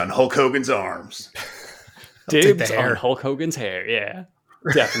 Dibs on Hulk Hogan's arms. Dibs the hair. on Hulk Hogan's hair. Yeah,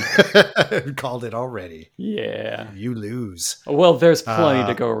 definitely. Called it already. Yeah. You lose. Well, there's plenty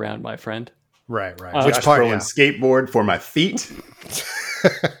to go around, my friend. Right. Which part? Skateboard for my feet.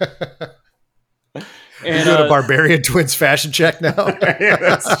 And doing a Barbarian Twins fashion check now. Yeah,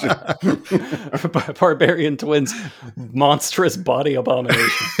 that's true. Barbarian Twins monstrous body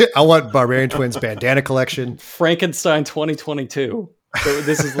abomination. I want Barbarian Twins bandana collection. Frankenstein 2022. So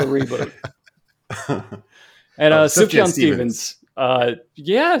this is the reboot. And Sufjan Stevens.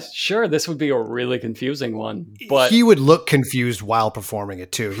 Yeah, sure. This would be a really confusing one, but he would look confused while performing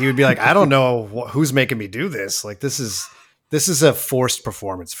it too. He would be like, "I don't know who's making me do this. Like this is a forced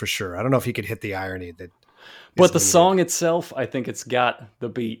performance for sure." I don't know if he could hit the irony that. But the song itself, I think it's got the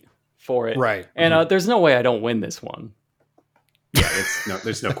beat for it, right? And there's no way I don't win this one. Yeah,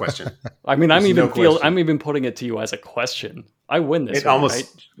 there's no question. I mean, I'm even putting it to you as a question. I win this. Right?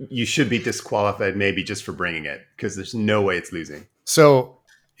 You should be disqualified maybe just for bringing it because there's no way it's losing. So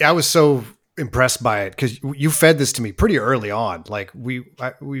I was so impressed by it because you fed this to me pretty early on. Like we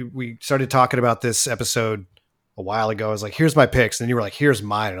started talking about this episode a while ago. I was like, "Here's my picks," and then you were like, "Here's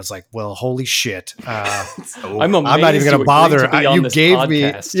mine." And I was like, "Well, holy shit!" I'm not even going to bother. You gave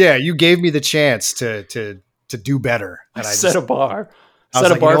podcast. you gave me the chance to do better. And I set a bar. I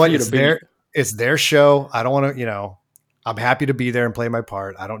was like, you know what? It's their show. I don't want to, I'm happy to be there and play my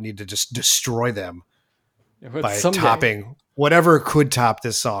part. I don't need to just destroy them by topping whatever could top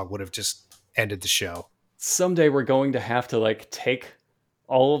this song would have just ended the show. Someday we're going to have to take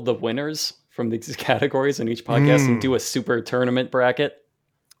all of the winners from these categories in each podcast and do a super tournament bracket.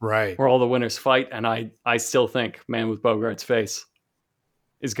 Right. Where all the winners fight. And I still think Man with Bogart's Face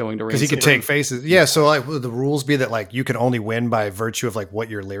is going to reign. Because he could take faces. Yeah. So would the rules be that you can only win by virtue of what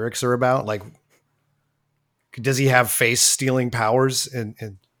your lyrics are about? Like, does he have face stealing powers? And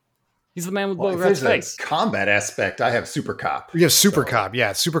he's the man with Bogart's face. Combat aspect. I have Super Cop. You have Super Cop.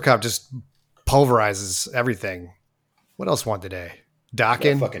 Yeah. Super Cop just pulverizes everything. What else won today?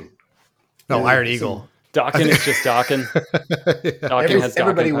 DOKKEN? Iron Eagle. DOKKEN is just DOKKEN. DOKKEN has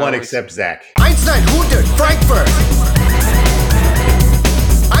everybody DOKKEN won powers. except Zach. Einstein, Hunter, Frankfurt.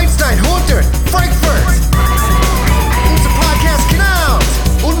 Einstein, Hunter, Frankfurt. Unser Podcast genau.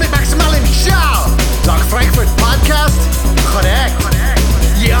 Und mit maximalen Schau. Sag Frankfurt Podcast. Korrekt.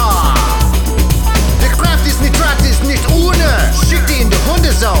 Ja. Der Kraft ist nicht ohne. Schick die in die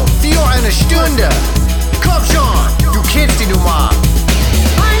Hundesau. 4 Uhr eine Stunde. Komm schon, du kennst die Nummer.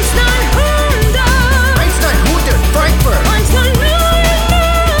 Einstein, Hunter, Frankfurt. Einstein,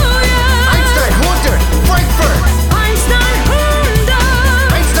 Hunter, Frankfurt.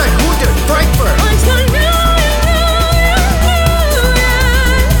 Einstein, Hunter, Frankfurt.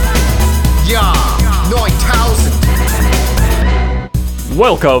 Ja, 9000.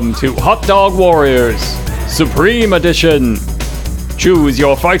 Welcome to Hot Dog Warriors Supreme Edition. Choose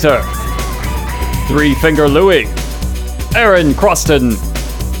your fighter. Three Finger Louie, Aaron Croston,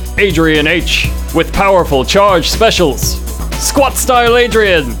 Adrian H. with powerful charge specials, Squat Style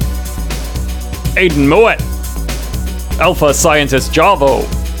Adrian, Aiden Moet, Alpha Scientist Javo,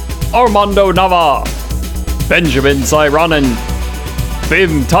 Armando Nava, Benjamin Cyronen,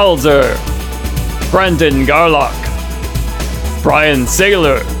 Bim Talzer, Brandon Garlock, Brian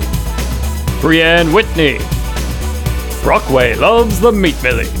Saylor, Brianne Whitney. Brockway loves the meat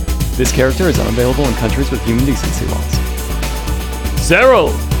millie. This character is unavailable in countries with human decency laws. Cyril,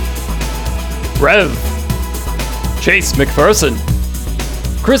 Rev, Chase McPherson,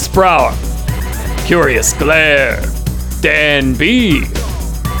 Chris Brower, Curious Glare, Dan B,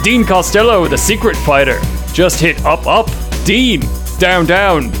 Dean Costello, the secret fighter. Just hit up, up, Dean, down,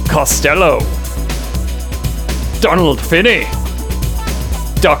 down, Costello. Donald Finney,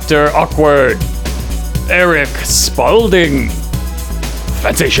 Dr. Awkward, Eric Spaulding,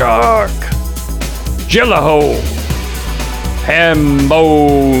 Fancy Shark, Jello,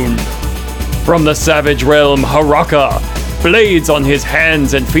 Hambone, from the savage realm Haraka, blades on his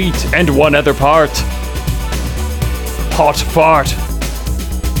hands and feet and one other part. Hot Fart,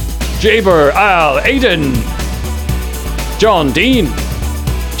 Jaber Al Aiden, John Dean,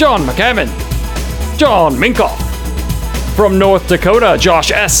 John McCammon, John Minkoff, from North Dakota,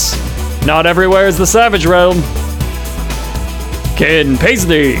 Josh S. Not everywhere is the savage realm. Ken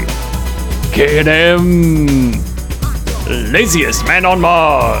Paisley, K&M, Laziest Man on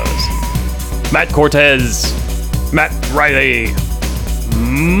Mars, Matt Cortez, Matt Riley,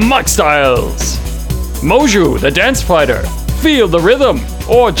 Mike Styles, Moju, the dance fighter, Feel the Rhythm,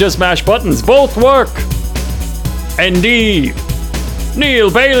 or just mash buttons, both work. ND,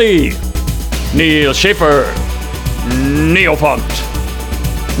 Neil Bailey, Neil Schaefer, Neopont,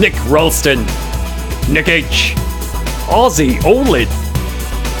 Nick Ralston, Nick H, Ozzy Olid,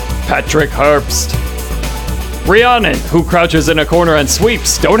 Patrick Herbst, Rhiannon, who crouches in a corner and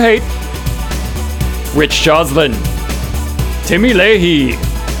sweeps, don't hate, Rich Joslin, Timmy Leahy,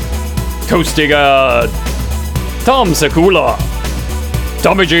 Toasty God, Tom Sakula,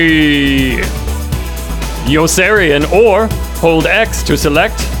 Tommy G, Yosarian, or hold X to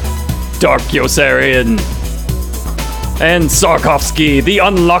select Dark Yosarian, and Sarkovsky, the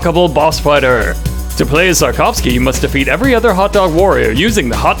unlockable boss fighter. To play as Sarkovsky, you must defeat every other hot dog warrior using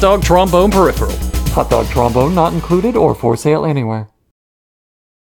the hot dog trombone peripheral. Hot dog trombone not included or for sale anywhere.